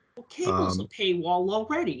is. Well, cable's a paywall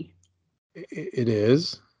already. It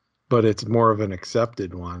is, but it's more of an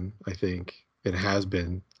accepted one. I think it has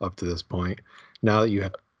been up to this point. Now that you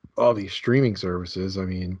have all these streaming services, I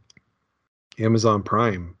mean, Amazon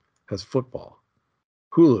Prime has football.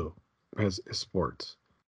 Hulu has sports.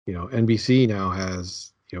 NBC now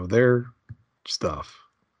has, their stuff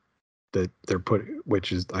that they're putting,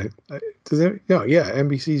 which is,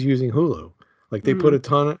 NBC's using Hulu. Like, they put a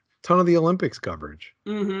ton of the Olympics coverage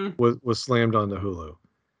was slammed onto Hulu.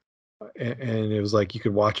 And it was like, you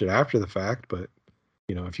could watch it after the fact, but,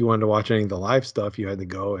 if you wanted to watch any of the live stuff, you had to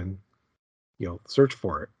go and, search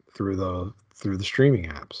for it through the streaming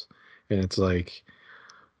apps. And it's like,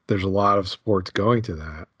 there's a lot of sports going to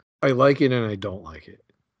that. I like it and I don't like it.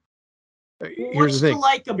 Here's the thing.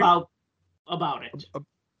 What's to like about it?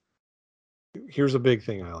 Here's a big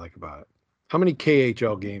thing I like about it. How many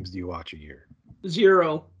KHL games do you watch a year?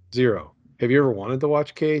 Zero. Have you ever wanted to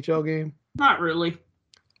watch a KHL game? Not really.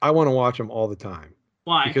 I want to watch them all the time.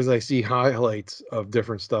 Why? Because I see highlights of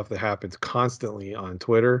different stuff that happens constantly on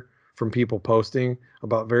Twitter from people posting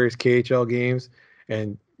about various KHL games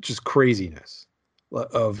and just craziness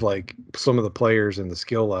of some of the players and the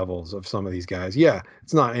skill levels of some of these guys. Yeah,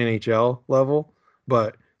 it's not NHL level,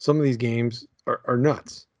 but some of these games are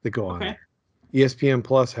nuts. that go on Okay. there. ESPN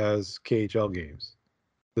Plus has KHL games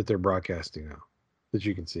that they're broadcasting now that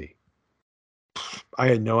you can see. I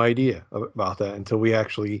had no idea about that until we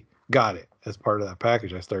actually got it as part of that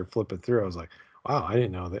package. I started flipping through. I was like, wow, I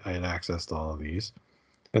didn't know that I had access to all of these.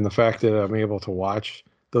 And the fact that I'm able to watch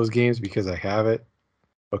those games because I have it,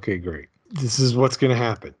 okay, great. This is what's going to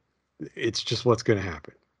happen. It's just what's going to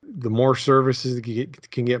happen. The more services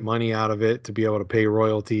that can get money out of it to be able to pay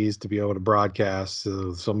royalties, to be able to broadcast,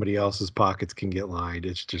 so somebody else's pockets can get lined.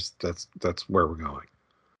 It's just that's where we're going.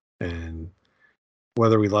 And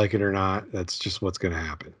whether we like it or not, that's just what's going to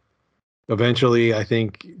happen. Eventually, I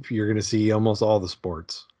think you're going to see almost all the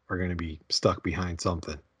sports are going to be stuck behind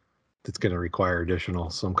something that's going to require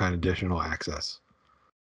some kind of additional access.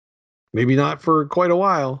 Maybe not for quite a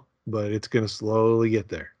while, but it's going to slowly get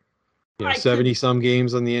there. 70 some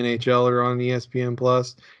games on the NHL are on ESPN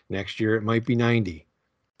Plus. Next year it might be 90.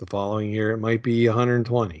 The following year it might be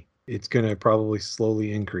 120. It's going to probably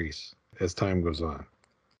slowly increase as time goes on.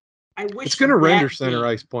 I wish it's going to render center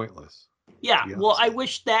ice pointless. Yeah, well, I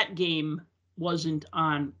wish that game wasn't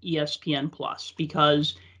on ESPN Plus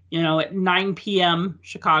because, at 9 p.m.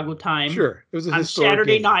 Chicago time, sure, it was a on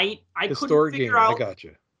Saturday night, I couldn't figure out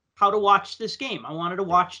how to watch this game. I wanted to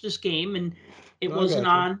watch this game, and it wasn't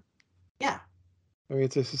on. Yeah. I mean,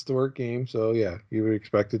 it's a historic game, so yeah, you would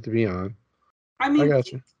expect it to be on. I mean,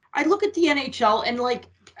 I look at the NHL and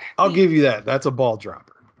I'll give you that. That's a ball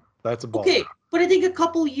dropper. That's a ball dropper. But I think a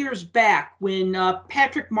couple years back when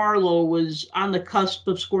Patrick Marleau was on the cusp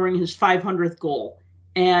of scoring his 500th goal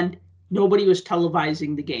and nobody was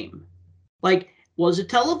televising the game. Was it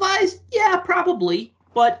televised? Yeah, probably.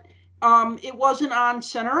 But it wasn't on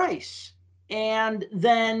center ice. And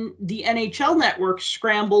then the NHL network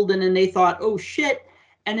scrambled and then they thought, oh, shit.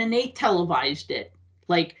 And then they televised it.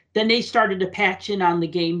 Then they started to patch in on the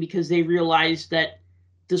game because they realized that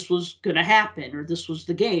this was going to happen or this was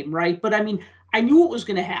the game, right? But I mean, I knew it was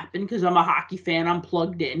going to happen because I'm a hockey fan. I'm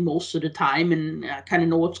plugged in most of the time and I kind of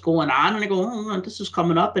know what's going on. And I go, oh, this is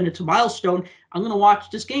coming up and it's a milestone. I'm going to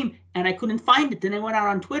watch this game. And I couldn't find it. Then I went out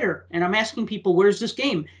on Twitter and I'm asking people, where's this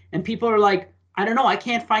game? And people are like, I don't know. I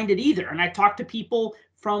can't find it either. And I talked to people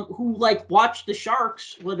who watch the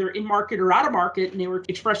Sharks, whether in market or out of market, and they were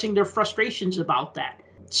expressing their frustrations about that.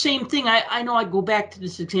 Same thing. I know I go back to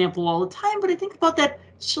this example all the time, but I think about that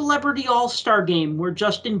Celebrity All-Star game where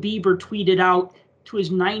Justin Bieber tweeted out to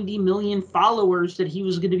his 90 million followers that he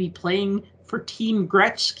was going to be playing for Team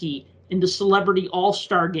Gretzky in the Celebrity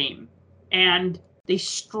All-Star game. And they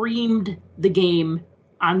streamed the game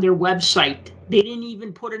on their website. They didn't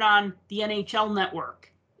even put it on the NHL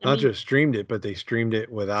network. Not just streamed it, but they streamed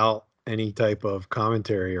it without any type of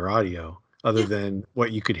commentary or audio other than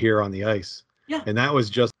what you could hear on the ice. Yeah. And that was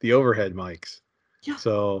just the overhead mics. Yeah.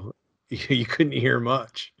 So you couldn't hear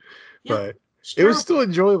much. Yeah. But it was still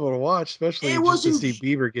enjoyable to watch, especially just to see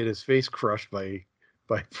Bieber get his face crushed by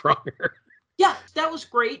Pronger. Yeah, that was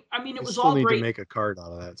great. I mean, it was all great. Still need to make a card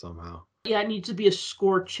out of that somehow. Yeah, it needs to be a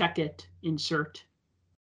score check it insert.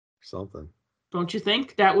 Something. Don't you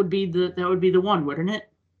think? That would be the one, wouldn't it?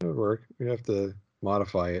 That would work. We have to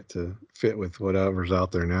modify it to fit with whatever's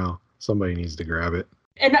out there now. Somebody needs to grab it.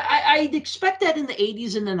 And I'd expect that in the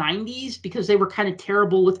 80s and the 90s because they were kind of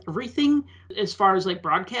terrible with everything as far as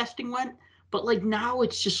broadcasting went. But now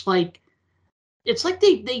it's just it's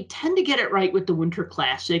they tend to get it right with the Winter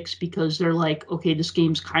Classics because they're okay, this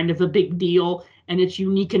game's kind of a big deal and it's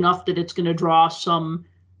unique enough that it's going to draw some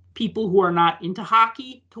people who are not into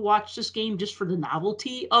hockey to watch this game just for the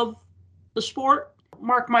novelty of the sport.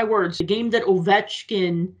 Mark my words, the game that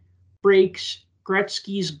Ovechkin breaks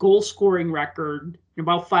Gretzky's goal scoring record in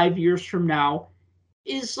about 5 years from now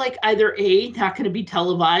is either A, not going to be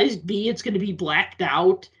televised, B, it's going to be blacked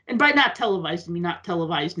out. And by not televised, I mean not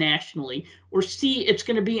televised nationally. Or C, it's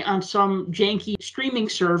going to be on some janky streaming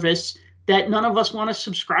service that none of us want to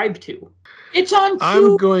subscribe to. It's on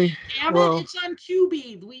QB. It's on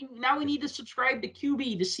QB. We need to subscribe to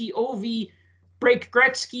QB to see OV break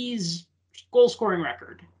Gretzky's goal scoring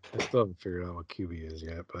record. I still haven't figured out what QB is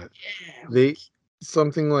yet, but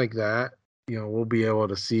something like that, we'll be able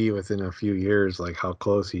to see within a few years how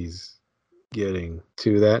close he's getting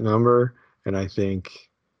to that number. And I think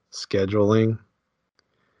scheduling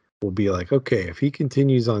will be okay, if he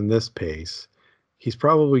continues on this pace, he's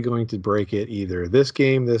probably going to break it either this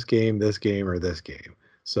game, or this game.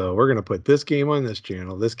 So we're going to put this game on this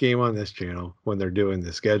channel when they're doing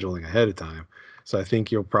the scheduling ahead of time. So I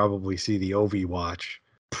think you'll probably see the OV watch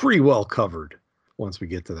pretty well covered once we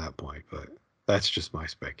get to that point. But that's just my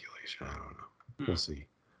speculation. I don't know. We'll see.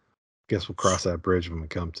 Guess we'll cross that bridge when we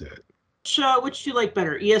come to it. So which do you like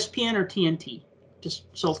better, ESPN or TNT? just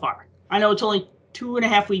so far? I know it's only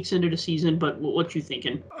 2.5 weeks into the season, but what you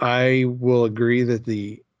thinking? I will agree that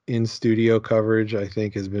the in-studio coverage, I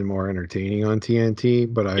think, has been more entertaining on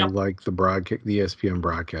TNT, but I like the ESPN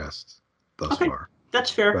broadcasts thus far. That's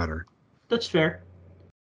fair. Better. That's fair.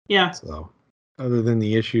 Yeah. So, other than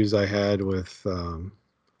the issues I had with,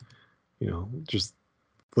 just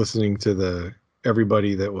listening to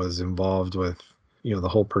everybody that was involved with, the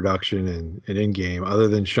whole production and in-game, other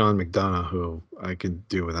than Sean McDonough, who I could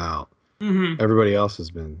do without. Mm-hmm. Everybody else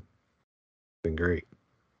has been great,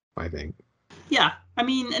 I think. Yeah, I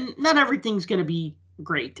mean, and not everything's going to be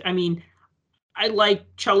great. I mean, I like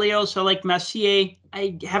Chelios, I like Messier.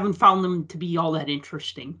 I haven't found them to be all that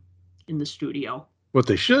interesting in the studio. What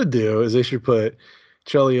they should do is they should put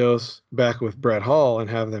Chelios back with Brett Hall and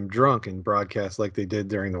have them drunk and broadcast like they did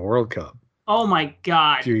during the World Cup. Oh my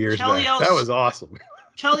God. A few years back. That was awesome.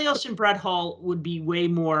 Chelios and Brett Hall would be way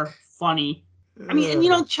more funny. I mean,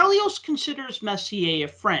 and Chelios considers Messier a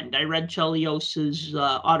friend. I read Chelios's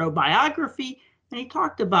autobiography, and he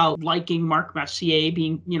talked about liking Mark Messier,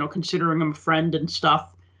 being, considering him a friend and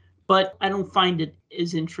stuff. But I don't find it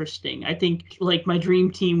as interesting. I think, like, my dream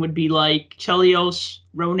team would be, like, Chelios,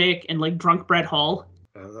 Roenick, and, like, drunk Brett Hall.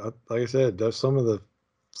 Like I said, some of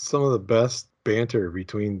the best banter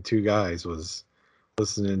between two guys was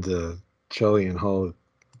listening to Chelly and Hull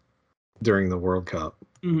during the World Cup.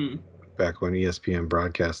 Mm-hmm. Back when ESPN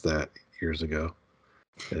broadcast that years ago.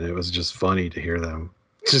 And it was just funny to hear them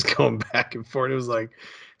just going back and forth. It was like,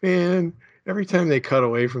 man, every time they cut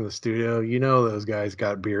away from the studio, those guys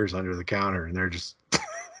got beers under the counter and they're just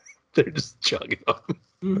chugging them.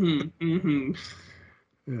 Mm-hmm. Mm-hmm.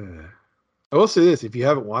 Yeah. I will say this, if you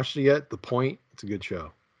haven't watched it yet, The Point, it's a good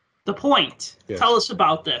show. The Point. Yes. Tell us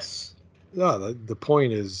about this. No, The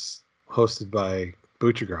Point is hosted by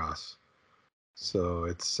Buchagras. So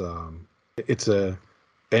it's a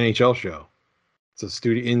NHL show. It's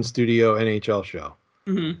a in-studio NHL show.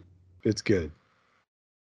 Mm-hmm. It's good.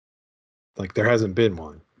 Like, there hasn't been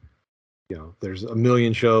one. There's a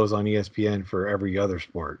million shows on ESPN for every other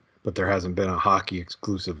sport, but there hasn't been a hockey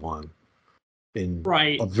exclusive one in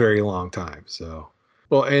a very long time. So,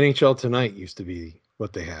 well, NHL Tonight used to be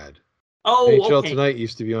what they had. Oh, NHL Tonight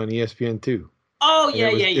used to be on ESPN2. Oh, yeah,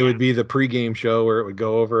 It would be the pregame show where it would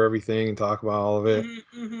go over everything and talk about all of it.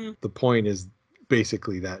 Mm-hmm. The Point is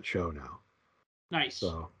basically that show now. Nice.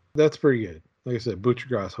 So that's pretty good. Like I said,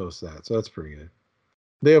 Buchagras hosts that, so that's pretty good.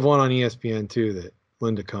 They have one on ESPN too that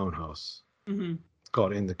Linda Cohn hosts. Mm-hmm. It's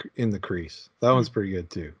called In the Crease. That one's pretty good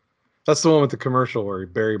too. That's the one with the commercial where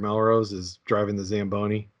Barry Melrose is driving the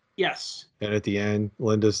Zamboni. Yes. And at the end,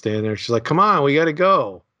 Linda's standing there. She's like, "Come on, we got to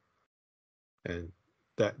go." And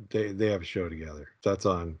that they have a show together. That's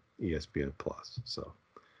on ESPN Plus. So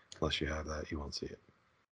unless you have that, you won't see it.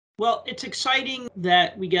 Well, it's exciting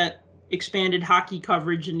that we get expanded hockey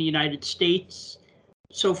coverage in the United States.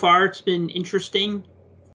 So far, it's been interesting.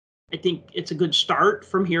 I think it's a good start.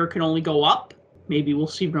 From here, it can only go up. Maybe we'll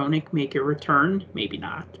see Roenick make a return. Maybe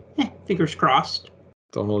not. Fingers crossed.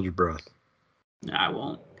 Don't hold your breath. No, I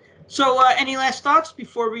won't. So any last thoughts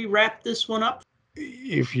before we wrap this one up?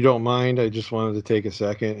 If you don't mind, I just wanted to take a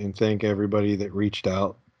second and thank everybody that reached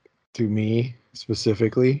out to me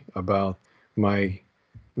specifically about my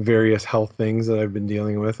various health things that I've been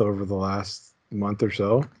dealing with over the last month or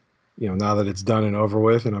so. Now that it's done and over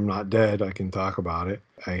with and I'm not dead, I can talk about it.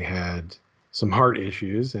 I had some heart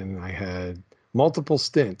issues and I had multiple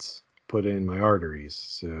stents put in my arteries.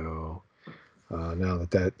 So now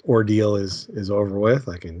that ordeal is over with,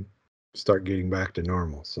 I can start getting back to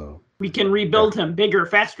normal. So we can rebuild him bigger,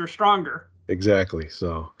 faster, stronger. Exactly.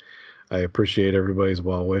 So I appreciate everybody's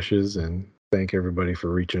well wishes and thank everybody for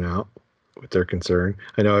reaching out with their concern.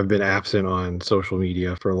 I know I've been absent on social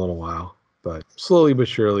media for a little while, but slowly but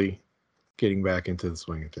surely getting back into the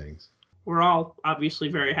swing of things. We're all obviously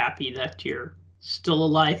very happy that you're still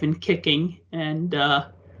alive and kicking and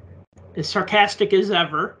as sarcastic as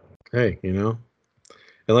ever. Hey, and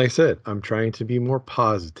like I said, I'm trying to be more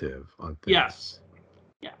positive on things. Yes.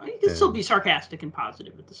 Yeah, you can still be sarcastic and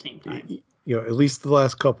positive at the same time. At least the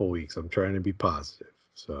last couple weeks, I'm trying to be positive.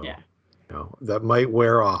 So, yeah. That might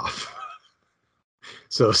wear off.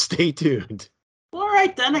 So stay tuned. All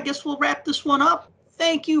right, then. I guess we'll wrap this one up.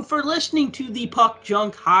 Thank you for listening to the Puck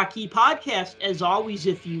Junk Hockey Podcast. As always,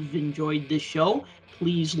 if you've enjoyed this show,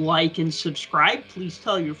 please like and subscribe. Please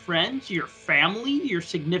tell your friends, your family, your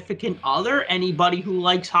significant other, anybody who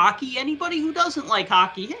likes hockey, anybody who doesn't like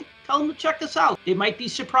hockey. Hey, tell them to check us out. They might be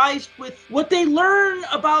surprised with what they learn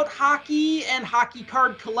about hockey and hockey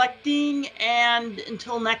card collecting. And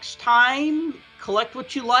until next time, collect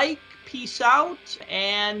what you like. Peace out,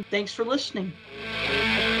 and thanks for listening.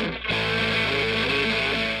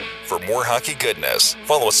 For more hockey goodness,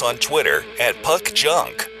 follow us on Twitter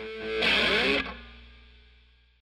 @PuckJunk.